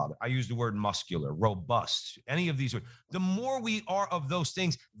confident, Father. I use the word muscular, robust, any of these words. The more we are of those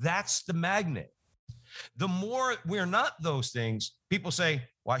things, that's the magnet. The more we're not those things, people say,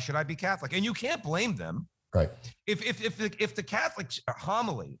 why should I be Catholic? And you can't blame them. Right. If the Catholic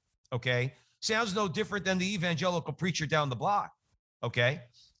homily, okay, sounds no different than the evangelical preacher down the block, okay?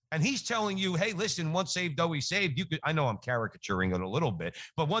 And he's telling you, hey, listen, once saved, always saved. You could, I know I'm caricaturing it a little bit,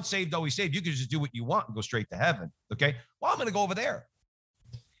 but once saved, always saved. You could just do what you want and go straight to heaven. Okay. Well, I'm going to go over there.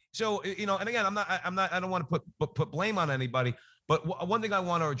 So, and again, I don't want to put blame on anybody, but one thing I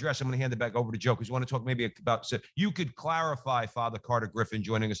want to address, I'm going to hand it back over to Joe, because you want to talk maybe about, so you could clarify, Father Carter Griffin,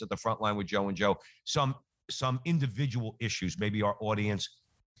 joining us at the front line with Joe and Joe, some individual issues maybe our audience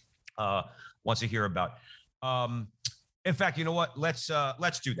wants to hear about. In fact, you know what? Let's do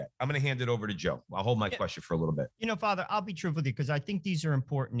that. I'm going to hand it over to Joe. I'll hold my question for a little bit. Father, I'll be truthful with you because I think these are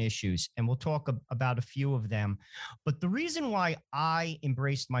important issues, and we'll talk about a few of them. But the reason why I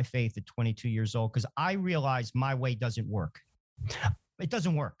embraced my faith at 22 years old, because I realized my way doesn't work. It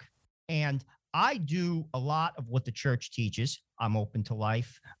doesn't work. And I do a lot of what the church teaches. I'm open to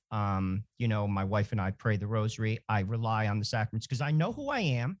life. My wife and I pray the rosary. I rely on the sacraments because I know who I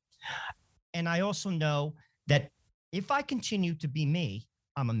am. And I also know that if I continue to be me,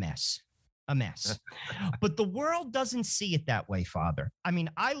 I'm a mess. But the world doesn't see it that way, Father. I mean,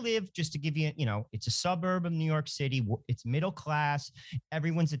 I live, just to give you, it's a suburb of New York City. It's middle class.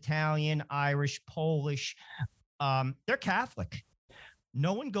 Everyone's Italian, Irish, Polish. They're Catholic.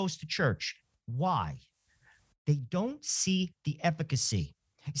 No one goes to church. Why? They don't see the efficacy.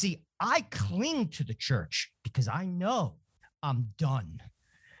 See, I cling to the church because I know I'm done.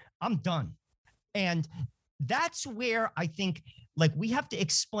 And that's where I think, we have to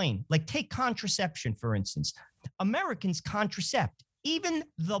explain, take contraception, for instance. Americans contracept, even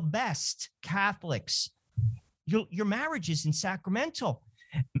the best Catholics. Your marriage isn't sacramental.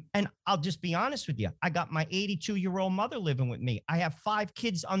 And I'll just be honest with you. I got my 82-year-old mother living with me. I have 5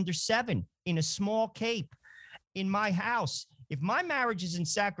 kids under 7 in a small cape in my house. If my marriage isn't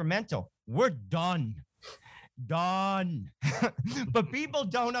sacramental, we're done. But people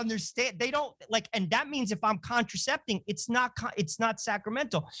don't understand. They don't and that means if I'm contracepting, it's not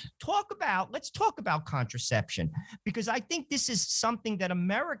sacramental. Let's talk about contraception, because I think this is something that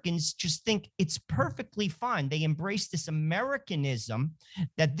Americans just think it's perfectly fine. They embrace this Americanism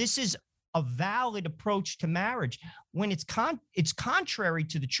that this is a valid approach to marriage when it's contrary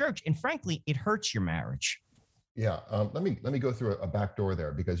to the church. And frankly, it hurts your marriage. Yeah. Let me go through a back door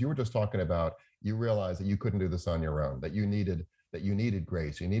there, because you were just talking about, you realized that you couldn't do this on your own, that you needed that you needed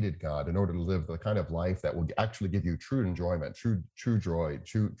grace, you needed God in order to live the kind of life that will actually give you true enjoyment, true joy,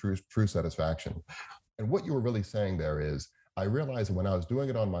 true satisfaction. And what you were really saying there is, I realized that when I was doing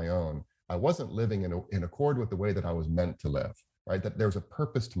it on my own, I wasn't living in accord with the way that I was meant to live. Right, that there's a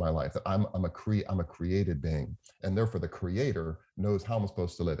purpose to my life, that I'm a created being, and therefore the creator knows how I'm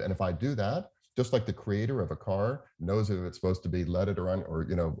supposed to live. And if I do that, just like the creator of a car knows if it's supposed to be leaded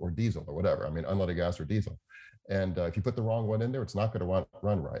or diesel or whatever. I mean, unleaded gas or diesel. And if you put the wrong one in there, it's not going to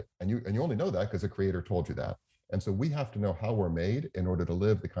run right. And you only know that because the creator told you that. And so we have to know how we're made in order to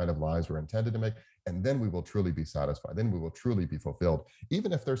live the kind of lives we're intended to make. And then we will truly be satisfied. Then we will truly be fulfilled,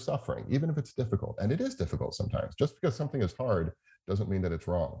 even if there's suffering, even if it's difficult. And it is difficult sometimes. Just because something is hard doesn't mean that it's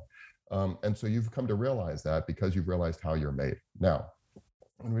wrong. And so you've come to realize that because you've realized how you're made. Now,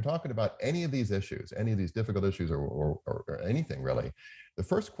 when we're talking about any of these issues, any of these difficult issues or anything really, the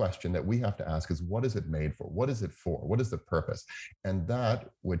first question that we have to ask is, what is it made for? What is it for? What is the purpose? And that,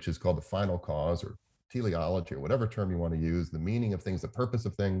 which is called the final cause or teleology, or whatever term you want to use, the meaning of things, the purpose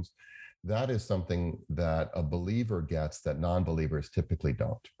of things, that is something that a believer gets that non-believers typically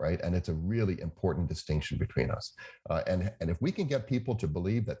don't, right? And it's a really important distinction between us. And if we can get people to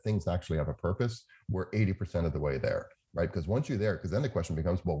believe that things actually have a purpose, we're 80% of the way there, right? Because once you're there, because then the question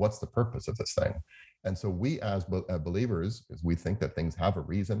becomes, well, what's the purpose of this thing? And so we as believers, we think that things have a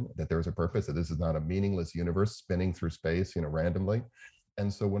reason, that there's a purpose, that this is not a meaningless universe spinning through space, randomly.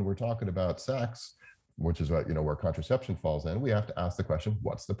 And so when we're talking about sex, which is what, where contraception falls in, we have to ask the question,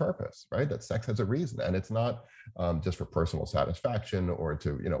 what's the purpose, right? That sex has a reason, and it's not just for personal satisfaction or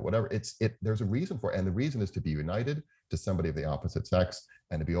to, whatever. There's a reason for it. And the reason is to be united to somebody of the opposite sex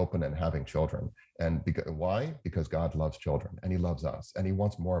and to be open and having children. And why? Because God loves children and he loves us and he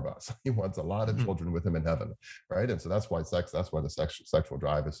wants more of us. He wants a lot of children with him in heaven, right? And so that's why the sexual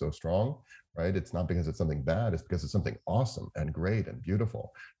drive is so strong, right? It's not because it's something bad, it's because it's something awesome and great and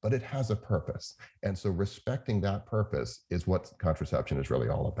beautiful, but it has a purpose. And so respecting that purpose is what contraception is really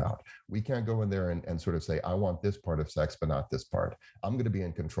all about. We can't go in there and sort of say, I want this part of sex, but not this part. I'm going to be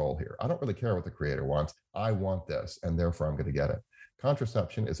in control here. I don't really care what the creator wants. I want this, and therefore I'm going to get it.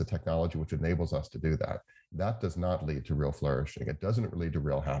 Contraception is a technology which enables us to do that. That does not lead to real flourishing. It doesn't lead to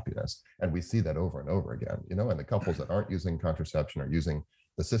real happiness. And we see that over and over again, and the couples that aren't using contraception are using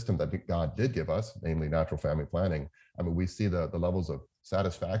the system that God did give us, namely natural family planning. I mean, we see the levels of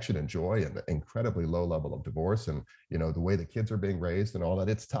satisfaction and joy and the incredibly low level of divorce and, the way the kids are being raised and all that.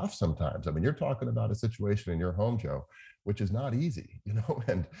 It's tough sometimes. I mean, you're talking about a situation in your home, Joe, which is not easy,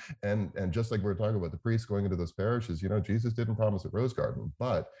 and just like we were talking about the priests going into those parishes, Jesus didn't promise a rose garden,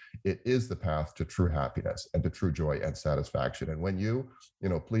 but it is the path to true happiness and to true joy and satisfaction. And when you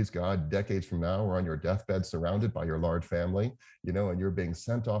please God, decades from now, are on your deathbed surrounded by your large family, and you're being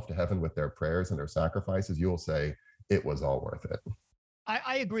sent off to heaven with their prayers and their sacrifices, you'll say it was all worth it.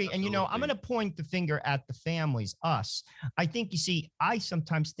 I agree. Absolutely. And, I'm going to point the finger at the families, us. I think, I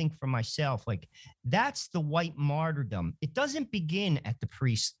sometimes think for myself, like, that's the white martyrdom. It doesn't begin at the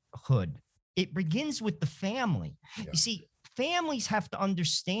priesthood. It begins with the family. Yeah. Families have to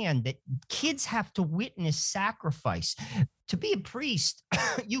understand that kids have to witness sacrifice. To be a priest,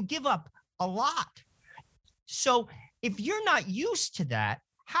 you give up a lot. So if you're not used to that,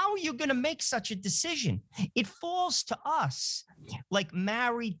 how are you going to make such a decision? It falls to us, like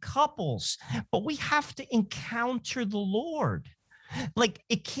married couples, but we have to encounter the Lord. Like,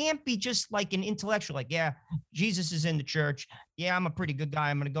 it can't be just like an intellectual, like, yeah, Jesus is in the church. Yeah, I'm a pretty good guy.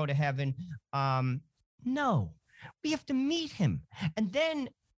 I'm going to go to heaven. No, we have to meet him. And then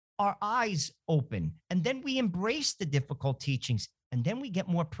our eyes open. And then we embrace the difficult teachings. And then we get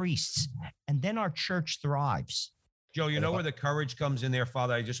more priests. And then our church thrives. Joe, where the courage comes in there,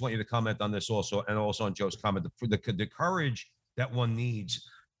 Father? I just want you to comment on this also, and also on Joe's comment. The courage that one needs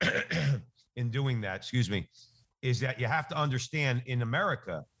in doing that, is that you have to understand in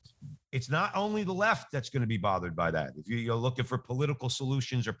America, it's not only the left that's going to be bothered by that. If you're looking for political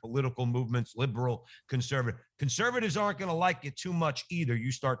solutions or political movements, liberal, conservatives aren't going to like it too much either.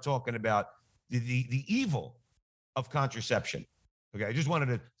 You start talking about the evil of contraception. Okay, I just wanted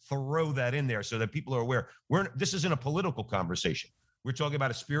to throw that in there so that people are aware. This isn't a political conversation. We're talking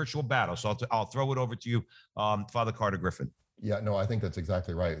about a spiritual battle. So I'll throw it over to you, Father Carter Griffin. Yeah, no, I think that's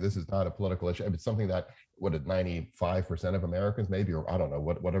exactly right. This is not a political issue. It's something that what did 95% of Americans maybe, or I don't know,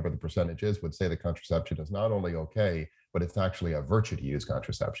 whatever the percentage is, would say that contraception is not only okay, but it's actually a virtue to use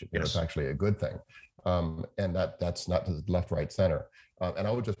contraception. You know, it's actually a good thing. And that's not left, right, center. And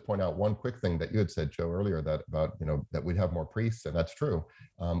I would just point out one quick thing that you had said, Joe, earlier, that about, you know, that we'd have more priests, and that's true.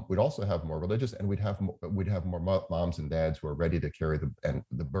 We'd also have more religious, and we'd have more moms and dads who are ready to carry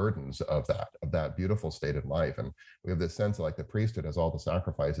the burdens of that beautiful state of life. And we have this sense of like the priesthood has all the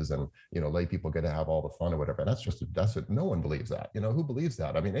sacrifices, and, you know, lay people get to have all the fun or whatever. That's what no one believes that. You know, who believes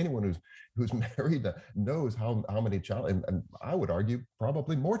that? I mean, anyone who's married knows how many challenges, and I would argue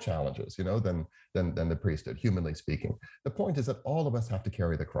probably more challenges, you know, than the priesthood, humanly speaking. The point is that all of us have to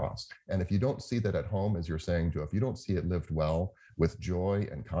carry the cross. And if you don't see that at home, as you're saying, Joe, if you don't see it lived well with joy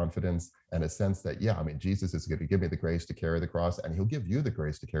and confidence and a sense that, yeah, I mean, Jesus is going to give me the grace to carry the cross, and he'll give you the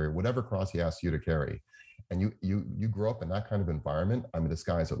grace to carry whatever cross he asks you to carry. And you grow up in that kind of environment, I mean, the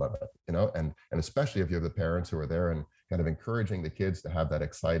sky's the limit, you know, and especially if you have the parents who are there and kind of encouraging the kids to have that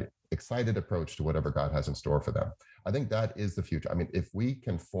excited approach to whatever God has in store for them. I think that is the future. I mean, if we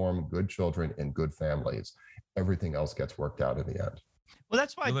can form good children in good families, everything else gets worked out in the end. Well,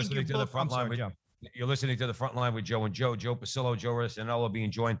 that's why You're I think listening to the front line. You're listening to the front line with Joe and Joe Pasillo, Joe Resinello,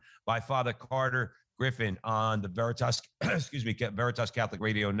 being joined by Father Carter Griffin on the Veritas, Veritas Catholic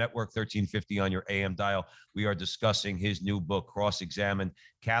Radio Network, 1350 on your AM dial. We are discussing his new book, Cross-Examine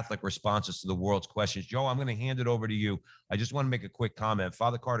Catholic Responses to the World's Questions. Joe, I'm going to hand it over to you. I just want to make a quick comment.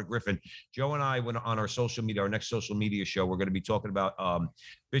 Father Carter Griffin, Joe and I went on our social media, our next social media show. We're going to be talking about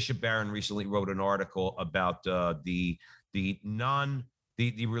Bishop Barron recently wrote an article about the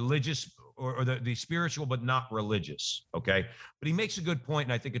religious or the spiritual, but not religious. Okay. But he makes a good point.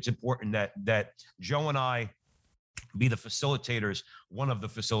 And I think it's important that Joe and I be the facilitators, one of the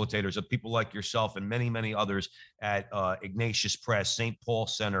facilitators of people like yourself and many, many others at Ignatius Press, St. Paul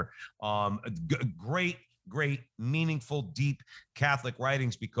Center, great, meaningful, deep Catholic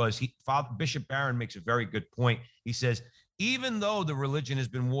writings, because Bishop Barron makes a very good point. He says, even though the religion has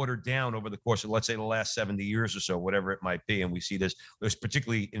been watered down over the course of, let's say, the last 70 years or so, whatever it might be, and we see this, there's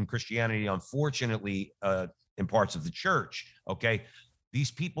particularly in Christianity, unfortunately, in parts of the church, okay, these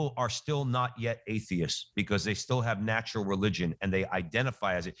people are still not yet atheists because they still have natural religion and they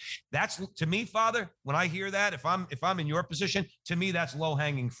identify as it. That's, to me, Father, when I hear that, if I'm in your position, to me, that's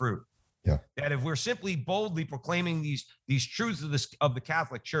low-hanging fruit. Yeah. That if we're simply boldly proclaiming these truths of the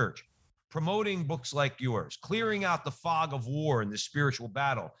Catholic Church, promoting books like yours, clearing out the fog of war and the spiritual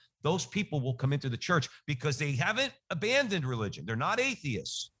battle, those people will come into the church because they haven't abandoned religion. They're not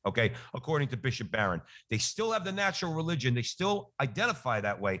atheists, okay, according to Bishop Barron. They still have the natural religion. They still identify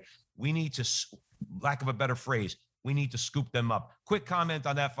that way. We need to, lack of a better phrase, we need to scoop them up. Quick comment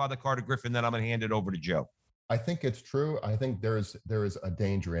on that, Father Carter Griffin, then I'm going to hand it over to Joe. I think it's true. I think there is a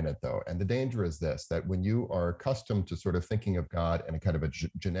danger in it, though. And the danger is this, that when you are accustomed to sort of thinking of God in a kind of a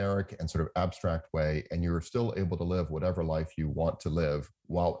generic and sort of abstract way, and you're still able to live whatever life you want to live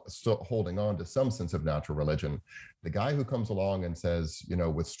while still holding on to some sense of natural religion, the guy who comes along and says, you know,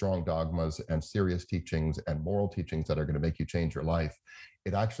 with strong dogmas and serious teachings and moral teachings that are going to make you change your life,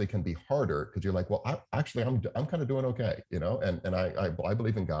 it actually can be harder because you're like, well, I'm kind of doing okay, you know, and I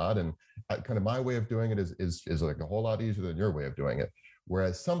believe in God, and kind of my way of doing it is like a whole lot easier than your way of doing it.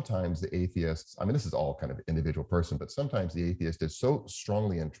 Whereas sometimes the atheists, I mean, this is all kind of individual person, but sometimes the atheist is so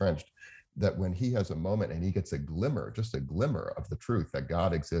strongly entrenched that when he has a moment and he gets just a glimmer of the truth that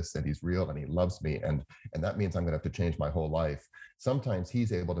God exists and he's real and he loves me, and that means I'm going to have to change my whole life. Sometimes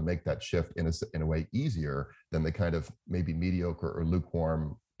he's able to make that shift in a way easier than the kind of maybe mediocre or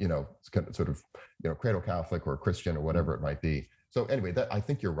lukewarm, you know, sort of, you know, cradle Catholic or Christian or whatever it might be. So anyway, I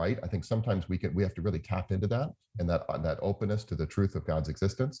think you're right. I think sometimes we have to really tap into that and that openness to the truth of God's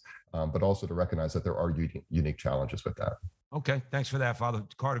existence, but also to recognize that there are unique challenges with that. Okay, thanks for that, Father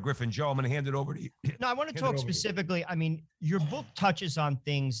Carter Griffin. Joe, I'm going to hand it over to you. No, I want to talk specifically. I mean, your book touches on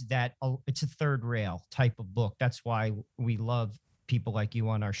things that it's a third rail type of book. That's why we love people like you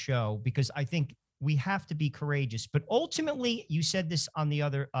on our show, because I think we have to be courageous. But ultimately, you said this on the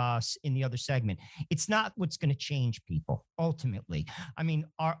other in the other segment, it's not what's going to change people. Ultimately, I mean,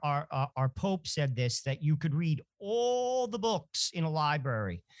 our Pope said this, that you could read all the books in a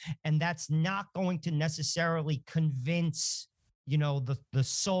library, and that's not going to necessarily convince, you know, the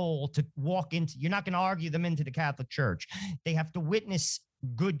soul to walk into. You're not going to argue them into the Catholic Church. They have to witness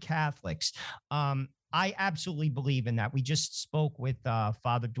good Catholics. I absolutely believe in that. We just spoke with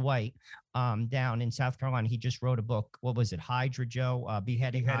Father Dwight down in South Carolina. He just wrote a book. What was it? Hydra, Joe?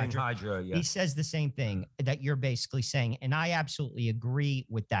 Beheading Hydra. Yeah. He says the same thing that you're basically saying. And I absolutely agree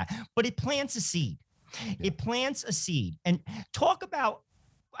with that. But it plants a seed. Yeah. It plants a seed. And talk about,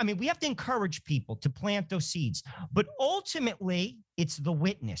 I mean, we have to encourage people to plant those seeds, but ultimately it's the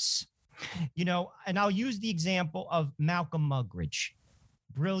witness, and I'll use the example of Malcolm Muggeridge,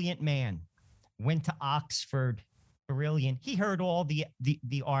 brilliant man, went to Oxford, brilliant. He heard all the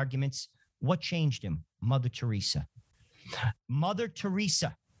arguments. What changed him? Mother Teresa. Mother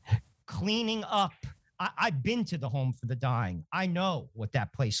Teresa cleaning up. I've been to the Home for the Dying. I know what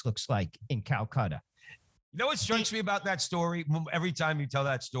that place looks like in Calcutta. You know what strikes me about that story every time you tell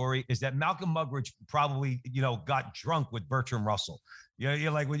that story is that Malcolm Muggeridge probably, got drunk with Bertrand Russell.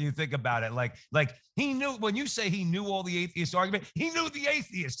 You're like, when you think about it, like he knew, when you say he knew all the atheist argument, he knew the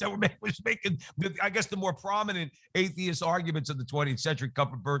atheists that was making, I guess, the more prominent atheist arguments of the 20th century come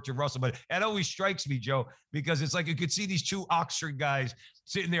from Bertrand Russell. But it always strikes me, Joe, because it's like you could see these two Oxford guys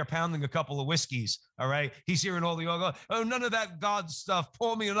sitting there pounding a couple of whiskeys. All right. He's hearing all the, oh, none of that God stuff.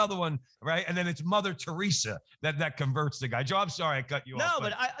 Pour me another one. Right. And then it's Mother Teresa that converts the guy. Joe, I'm sorry I cut you off. No,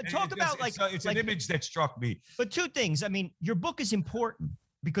 but I talk about it's an image that struck me. But two things. I mean, your book is important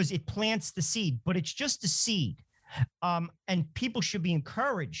because it plants the seed, but it's just a seed. And people should be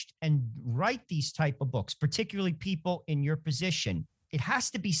encouraged and write these type of books, particularly people in your position. It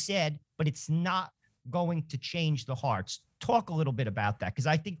has to be said, but it's not going to change the hearts. Talk a little bit about that, because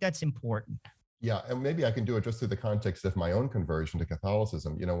I think that's important. Yeah, and maybe I can do it just through the context of my own conversion to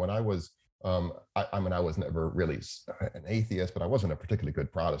Catholicism. When I was, I was never really an atheist, but I wasn't a particularly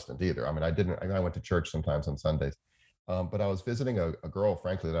good Protestant either. I mean, I went to church sometimes on Sundays. But I was visiting a girl,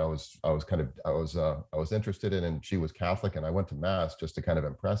 frankly, that I was interested in, and she was Catholic, and I went to mass just to kind of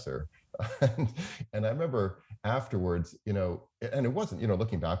impress her. and I remember afterwards, and it wasn't,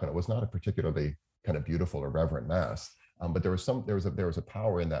 looking back on it, was not a particularly kind of beautiful or reverent mass. But there was a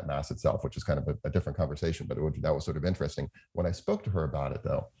power in that mass itself, which is kind of a different conversation. But that was sort of interesting. When I spoke to her about it,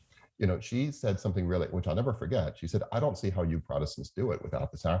 though, she said something really, which I'll never forget. She said, "I don't see how you Protestants do it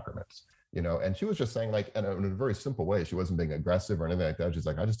without the sacraments." And she was just saying, like, in a very simple way. She wasn't being aggressive or anything like that. She's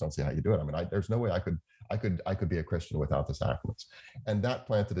like, "I just don't see how you do it. I mean, there's no way I could be a Christian without the sacraments." And that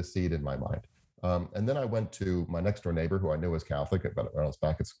planted a seed in my mind. And then I went to my next door neighbor, who I knew was Catholic, when I was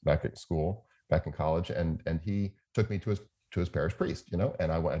back at school, back in college, and he took me to his parish priest,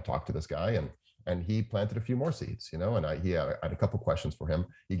 and I went and talked to this guy, and he planted a few more seeds, and I had a couple questions for him.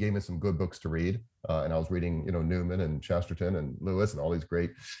 He gave me some good books to read, and I was reading, Newman and Chesterton and Lewis and all these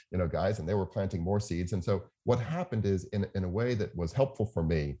great, guys, and they were planting more seeds. And so what happened is, in a way that was helpful for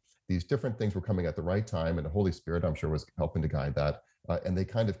me, these different things were coming at the right time, and the Holy Spirit, I'm sure, was helping to guide that. And they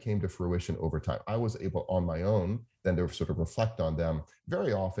kind of came to fruition over time. I was able on my own then to sort of reflect on them.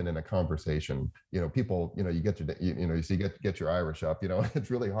 Very often in a conversation, people, you get your Irish up, it's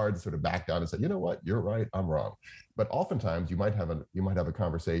really hard to sort of back down and say, you know what, you're right, I'm wrong. But oftentimes you might have a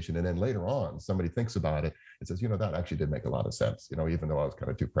conversation, and then later on somebody thinks about it and says, that actually did make a lot of sense, even though I was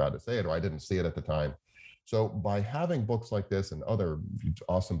kind of too proud to say it, or I didn't see it at the time. So by having books like this and other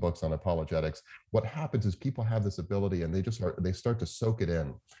awesome books on apologetics, what happens is people have this ability, and they start to soak it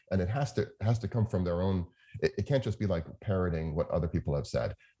in, and it has to come from their own. It can't just be like parroting what other people have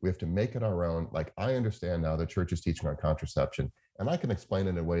said. We have to make it our own. Like, I understand now the church is teaching on contraception, and I can explain it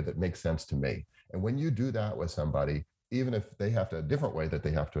in a way that makes sense to me. And when you do that with somebody, even if they have a different way that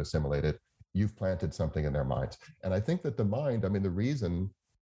they have to assimilate it, you've planted something in their minds. And I think that the mind, the reason,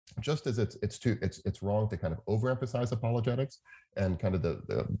 just as it's wrong to kind of overemphasize apologetics and kind of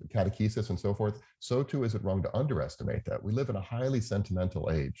the catechesis and so forth, so too is it wrong to underestimate that. We live in a highly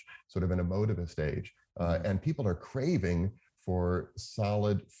sentimental age, sort of an emotivist age, and people are craving for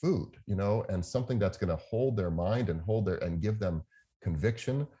solid food, and something that's going to hold their mind and give them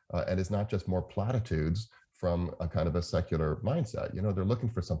conviction, and is not just more platitudes from a kind of a secular mindset. They're looking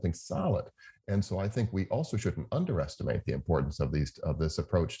for something solid. And so I think we also shouldn't underestimate the importance of this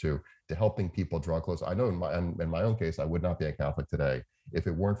approach to helping people draw close. I know in my own case, I would not be a Catholic today if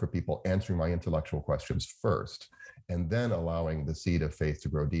it weren't for people answering my intellectual questions first, and then allowing the seed of faith to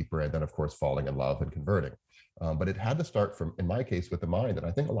grow deeper, and then of course falling in love and converting. But it had to start from, in my case, with the mind. And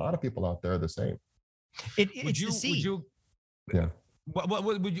I think a lot of people out there are the same. It's the seed. Yeah.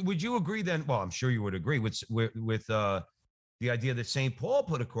 Would you agree then? Well, I'm sure you would agree with the idea that St. Paul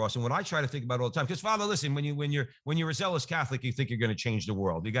put across, and what I try to think about all the time. Because, Father, listen, when you're a zealous Catholic, you think you're going to change the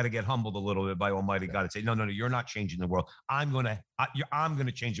world. You got to get humbled a little bit by Almighty God and say, no, you're not changing the world. I'm going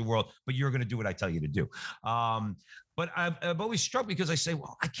to change the world, but you're going to do what I tell you to do. But I've always struck because I say,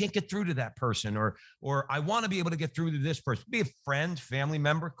 well, I can't get through to that person, or I want to be able to get through to this person, be a friend, family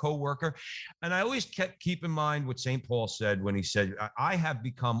member, coworker. And I always keep in mind what St. Paul said when he said, I have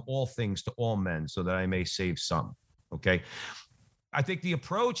become all things to all men so that I may save some. Okay. I think the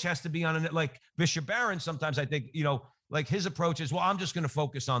approach has to be on like Bishop Barron. Sometimes I think, Like his approach is, well, I'm just going to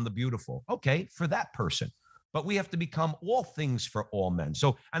focus on the beautiful. Okay, for that person. But we have to become all things for all men.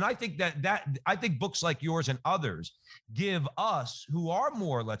 So, and I think I think books like yours and others give us who are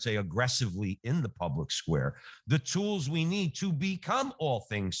more, let's say, aggressively in the public square, the tools we need to become all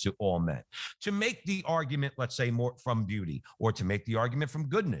things to all men, to make the argument, let's say, more from beauty, or to make the argument from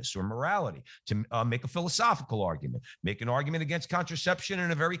goodness or morality, to make a philosophical argument, make an argument against contraception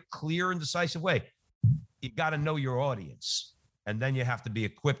in a very clear and decisive way. You got to know your audience, and then you have to be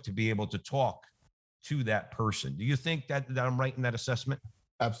equipped to be able to talk to that person. Do you think that I'm right in that assessment?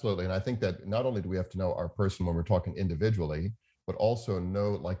 Absolutely. And I think that not only do we have to know our person when we're talking individually, but also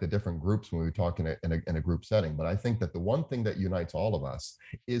know like the different groups when we talk in a group setting. But I think that the one thing that unites all of us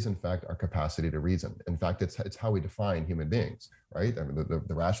is, in fact, our capacity to reason. In fact, it's how we define human beings, right? I mean,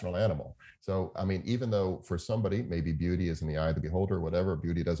 the rational animal. So, I mean, even though for somebody, maybe beauty is in the eye of the beholder or whatever,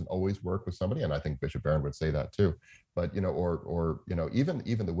 beauty doesn't always work with somebody. And I think Bishop Barron would say that too. But, or even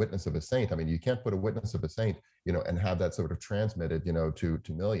the witness of a saint. I mean, you can't put a witness of a saint, and have that sort of transmitted, to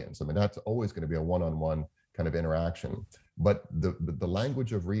millions. I mean, that's always going to be a one-on-one kind of interaction. But the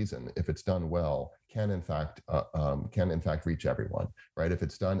language of reason, if it's done well, can in fact reach everyone, right? If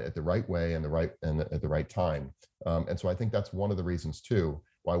it's done at the right way and at the right time. And so I think that's one of the reasons too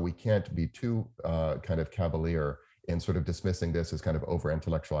why we can't be too kind of cavalier in sort of dismissing this as kind of over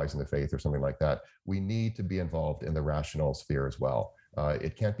intellectualizing the faith or something like that. We need to be involved in the rational sphere as well.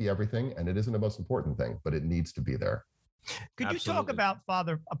 It can't be everything, and it isn't the most important thing, but it needs to be there. Could Absolutely. you talk about,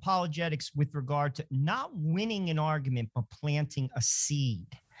 Father, apologetics with regard to not winning an argument, but planting a seed?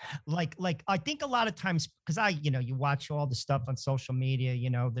 Like I think a lot of times, because you watch all the stuff on social media,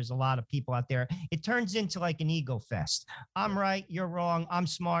 there's a lot of people out there. It turns into like an ego fest. I'm right, you're wrong. I'm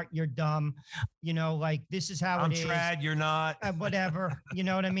smart, you're dumb. Like this is how I'm it is. trad, you're not. Whatever. You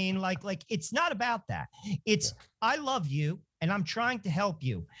know what I mean? Like it's not about that. It's I love you and I'm trying to help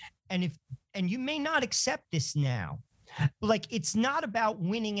you. And you may not accept this now. Like it's not about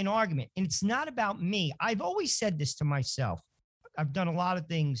winning an argument, and it's not about me. I've always said this to myself. I've done a lot of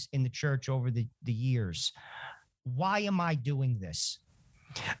things in the church over the years. Why am I doing this?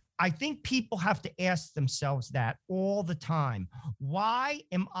 I think people have to ask themselves that all the time. Why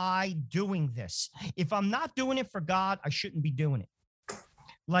am I doing this? If I'm not doing it for God, I shouldn't be doing it.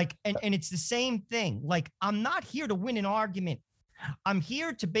 Like, and it's the same thing. Like, I'm not here to win an argument. I'm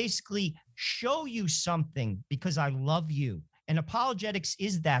here to basically show you something because I love you. And apologetics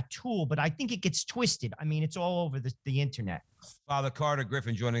is that tool, but I think it gets twisted. I mean, it's all over the internet. Father Carter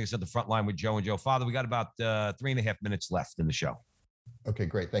Griffin joining us at the front line with Joe and Joe. Father, we got about 3.5 minutes left in the show. Okay,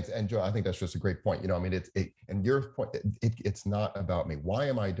 great. Thanks. And Joe, I think that's just a great point. I mean, and your point, it's not about me. Why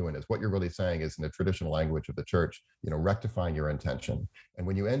am I doing this? What you're really saying is in the traditional language of the church, rectifying your intention. And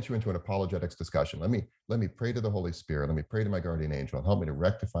when you enter into an apologetics discussion, let me pray to the Holy Spirit. Let me pray to my guardian angel and help me to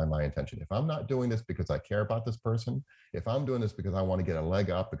rectify my intention. If I'm not doing this because I care about this person, if I'm doing this because I want to get a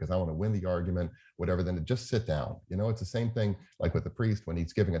leg up, because I want to win the argument, whatever, then just sit down. It's the same thing like with the priest when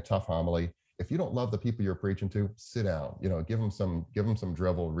he's giving a tough homily. If you don't love the people you're preaching to, sit down, give them some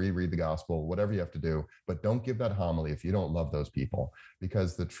drivel, reread the gospel, whatever you have to do, but don't give that homily if you don't love those people,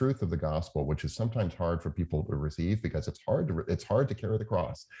 because the truth of the gospel, which is sometimes hard for people to receive because it's hard to carry the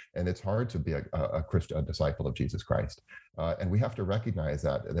cross, and it's hard to be a Christian, a disciple of Jesus Christ. And we have to recognize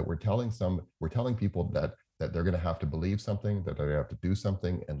that we're telling people that they're going to have to believe something, that they have to do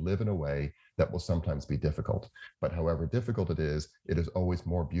something and live in a way that will sometimes be difficult. But however difficult it is always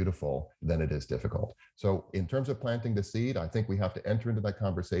more beautiful than it is difficult. So in terms of planting the seed, I think we have to enter into that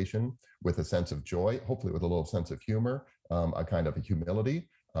conversation with a sense of joy, hopefully with a little sense of humor, a kind of a humility,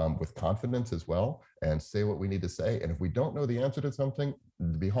 with confidence as well, and say what we need to say. And if we don't know the answer to something,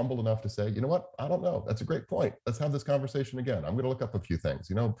 be humble enough to say, you know what, I don't know. That's a great point. Let's have this conversation again. I'm going to look up a few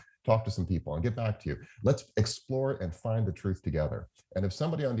things, talk to some people and get back to you. Let's explore and find the truth together. And if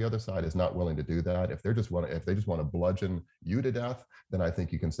somebody on the other side is not willing to do that, if they just want to bludgeon you to death, then I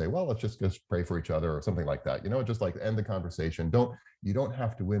think you can say, well, let's just pray for each other or something like that. Just like end the conversation. You don't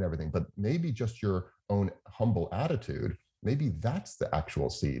have to win everything, but maybe just your own humble attitude. Maybe that's the actual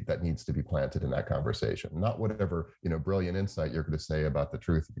seed that needs to be planted in that conversation, not whatever, brilliant insight you're going to say about the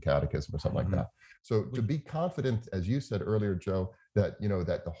truth of the catechism or something like that. So to be confident, as you said earlier, Joe, that,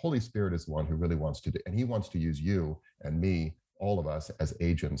 that the Holy Spirit is the one who really wants to do, and he wants to use you and me, all of us as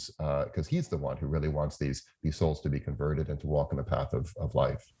agents, because he's the one who really wants these souls to be converted and to walk in the path of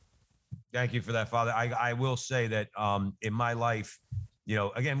life. Thank you for that, Father. I will say that in my life,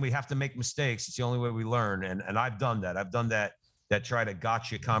 again, we have to make mistakes. It's the only way we learn. And I've done that. I've done that try to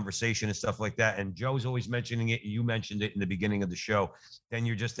gotcha conversation and stuff like that. And Joe's always mentioning it. You mentioned it in the beginning of the show. Then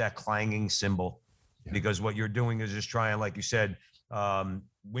you're just that clanging cymbal. because what you're doing is just trying, like you said,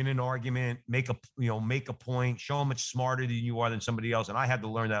 win an argument, make a point, show how much smarter than you are than somebody else. And I had to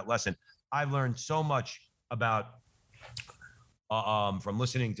learn that lesson. I've learned so much about from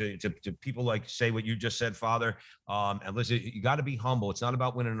listening to people like say what you just said, Father. And listen, you got to be humble. It's not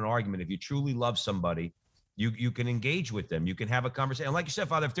about winning an argument. If you truly love somebody, you can engage with them. You can have a conversation. And like you said,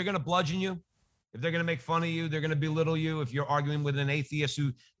 Father, if they're going to bludgeon you, if they're going to make fun of you, they're going to belittle you. If you're arguing with an atheist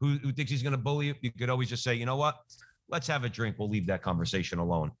who thinks he's going to bully you, you could always just say, you know what? Let's have a drink. We'll leave that conversation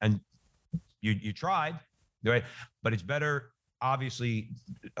alone. And you tried, right? But it's better, obviously,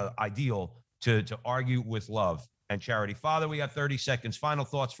 ideal to argue with love and charity. Father, we have 30 seconds. Final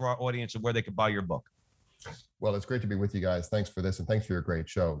thoughts for our audience of where they could buy your book. Well, it's great to be with you guys. Thanks for this, and thanks for your great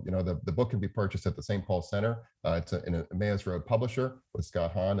show. You know, the book can be purchased at the St. Paul Center. It's in a Emmaus Road publisher with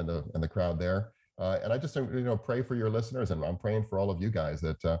Scott Hahn and the crowd there. And I just pray for your listeners, and I'm praying for all of you guys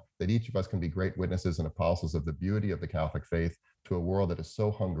that each of us can be great witnesses and apostles of the beauty of the Catholic faith to a world that is so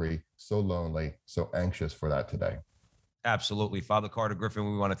hungry, so lonely, so anxious for that today. Absolutely. Father Carter Griffin,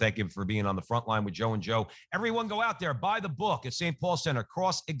 we want to thank him for being on the front line with Joe and Joe. Everyone go out there, buy the book at St. Paul Center,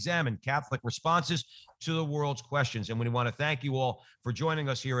 Cross-Examine Catholic Responses to the World's Questions. And we want to thank you all for joining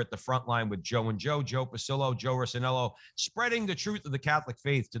us here at the front line with Joe and Joe, Joe Pasillo, Joe Rossinello, spreading the truth of the Catholic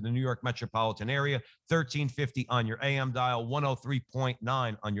faith to the New York metropolitan area, 1350 on your AM dial,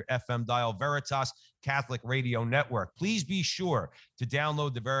 103.9 on your FM dial, Veritas Catholic Radio Network. Please be sure to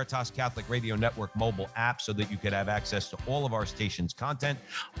download the Veritas Catholic Radio Network mobile app so that you could have access to all of our station's content.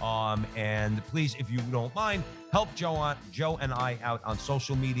 And please, if you don't mind, help Joe and I out on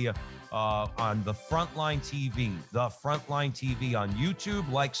social media, on the Frontline TV, on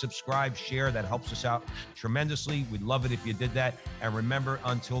YouTube. Like, subscribe, share. That helps us out tremendously. We'd love it if you did that. And remember,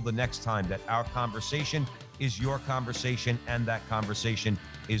 until the next time, that our conversation is your conversation, and that conversation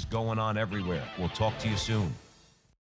is going on everywhere. We'll talk to you soon.